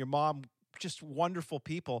 Lou, and your mom, just wonderful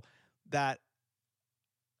people.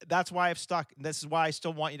 That's why I've stuck. This is why I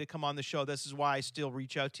still want you to come on the show. This is why I still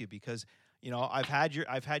reach out to you, because I've had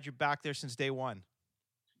your back there since day one.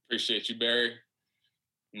 Appreciate you, Barry.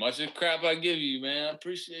 Much of the crap I give you, man. I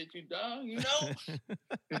appreciate you, dog.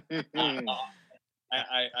 That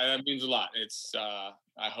means a lot. It's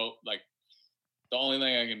I hope, like, the only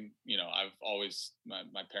thing I can, I've always,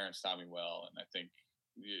 my parents taught me well, and I think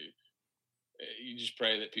you just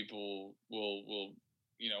pray that people will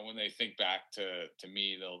when they think back to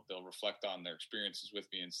me, they'll reflect on their experiences with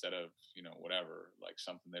me instead of whatever, like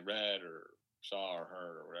something they read or saw or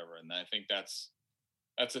heard or whatever. And I think that's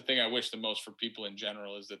the thing I wish the most for people in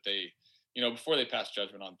general, is that they, before they pass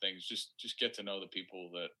judgment on things, just get to know the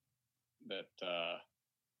people that are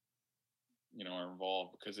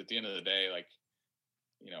involved. Because at the end of the day, like,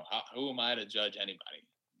 who am I to judge anybody?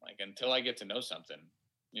 Like, until I get to know something,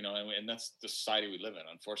 and that's the society we live in,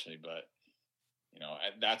 unfortunately. But,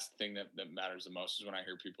 that's the thing that matters the most, is when I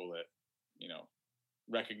hear people that,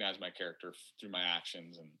 recognize my character through my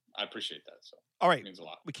actions. And I appreciate that. So all right, it means a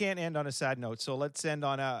lot. We can't end on a sad note. So let's end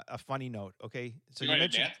on a funny note. Okay. So you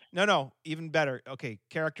mentioned, no, even better. Okay.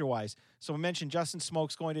 Character wise. So we mentioned Justin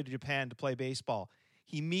Smoak's going to Japan to play baseball.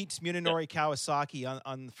 He meets Munenori Kawasaki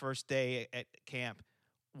on the first day at camp.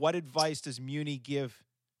 What advice does Muni give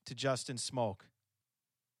to Justin Smoak?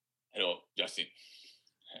 Hello, Justin.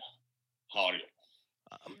 How are you?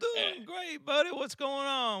 I'm doing great, buddy. What's going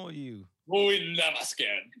on with you? We never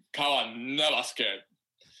scared. Kawa never scared.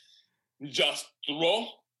 Just throw,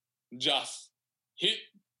 just hit,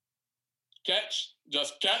 catch,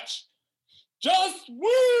 just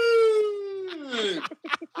win.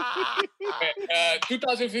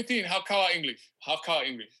 2015. How Kawa English?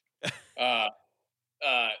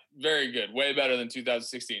 Very good. Way better than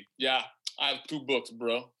 2016. Yeah, I have 2 books,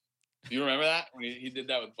 bro. You remember that when he did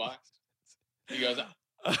that with Fox? He goes,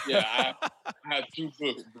 yeah, I have 2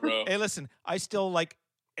 books, bro. Hey, listen, I still like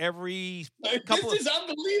every couple. This is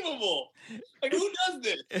unbelievable. Like, who does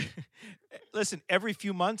this? Listen, every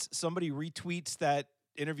few months, somebody retweets that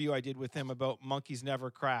interview I did with him about monkeys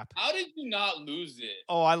never crap. How did you not lose it?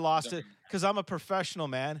 Oh, I lost it because I'm a professional,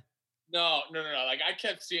 man. No. Like, I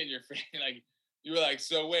kept seeing your face. Like, you were like,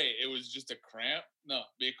 so wait, it was just a cramp? No,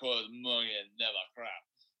 because monkey never crap.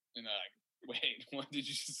 And I'm like, wait, what did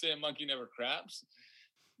you just say? A monkey never craps?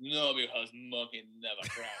 No, because monkey never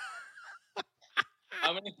craps.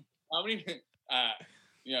 How many? I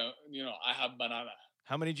have banana.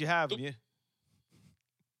 How many did you have? 2,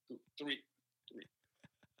 3.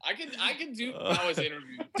 I can do Kawa's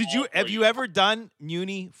interview. Have you ever done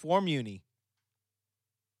Muni for Muni?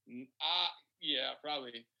 Yeah,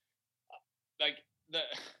 probably. Like,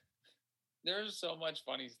 there's so much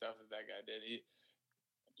funny stuff that guy did.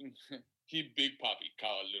 He big Poppy,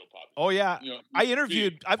 Kawa little Poppy. Oh yeah, I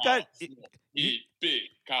interviewed. I've got he big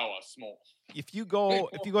Kawa small. If you go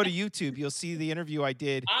to YouTube, you'll see the interview I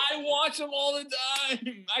did. I watch him all the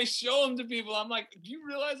time. I show him to people. I'm like, do you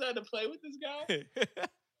realize I had to play with this guy?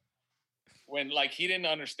 When, like, he didn't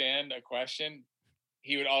understand a question,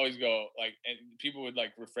 he would always go, like, and people would,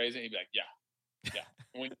 like, rephrase it. He'd be like, yeah.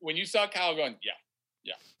 When you saw Kyle going, yeah,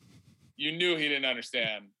 you knew he didn't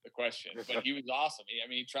understand the question, but he was awesome.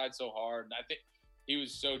 He tried so hard, and I think he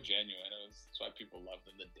was so genuine. That's why people loved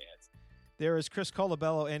him to dance. There is Chris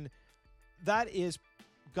Colabello, and that is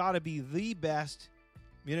got to be the best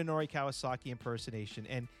Munenori Kawasaki impersonation.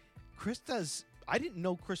 And Chris does. I didn't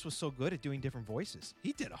know Chris was so good at doing different voices.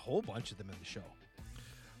 He did a whole bunch of them in the show.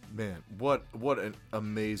 Man, what an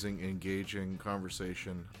amazing, engaging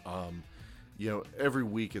conversation. Every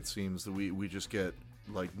week it seems that we just get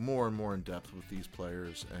like more and more in depth with these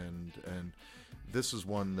players, and this is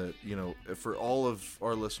one that, for all of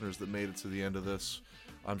our listeners that made it to the end of this,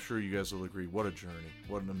 I'm sure you guys will agree, what a journey.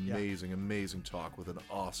 What an amazing talk with an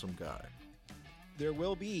awesome guy. There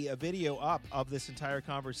will be a video up of this entire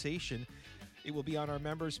conversation. It will be on our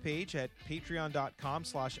members page at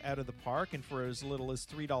patreon.com/outofthepark, and for as little as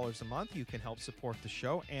 $3 a month, you can help support the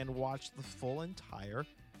show and watch the full entire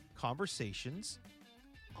conversations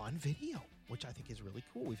on video, which I think is really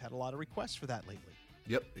cool. We've had a lot of requests for that lately.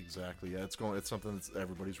 Yep, exactly. Yeah, it's something that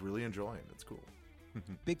everybody's really enjoying. It's cool.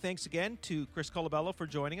 Big thanks again to Chris Colabello for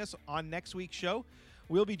joining us on next week's show.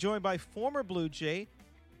 We'll be joined by former Blue Jay,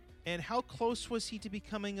 and how close was he to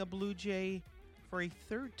becoming a Blue Jay for a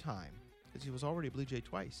 3rd time? Because he was already a Blue Jay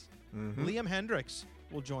twice. Mm-hmm. Liam Hendriks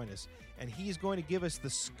will join us, and he's going to give us the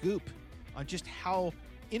scoop on just how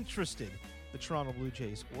interested the Toronto Blue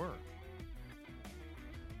Jays were.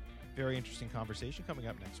 Very interesting conversation coming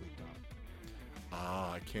up next week, Don.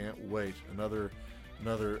 I can't wait. Another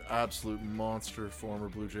absolute monster former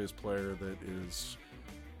Blue Jays player that is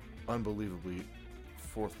unbelievably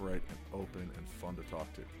forthright and open and fun to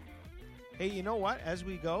talk to. Hey, you know what? As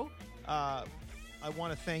we go, I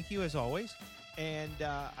want to thank you as always. And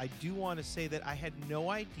I do want to say that I had no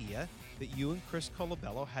idea that you and Chris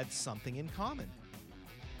Colabello had something in common.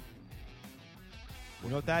 You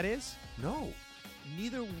know what that is? No.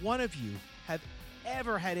 Neither one of you have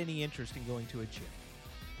ever had any interest in going to a gym.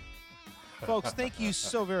 Folks, thank you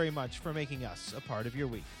so very much for making us a part of your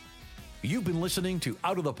week. You've been listening to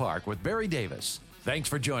Out of the Park with Barry Davis. Thanks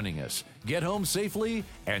for joining us. Get home safely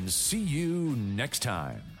and see you next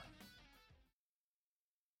time.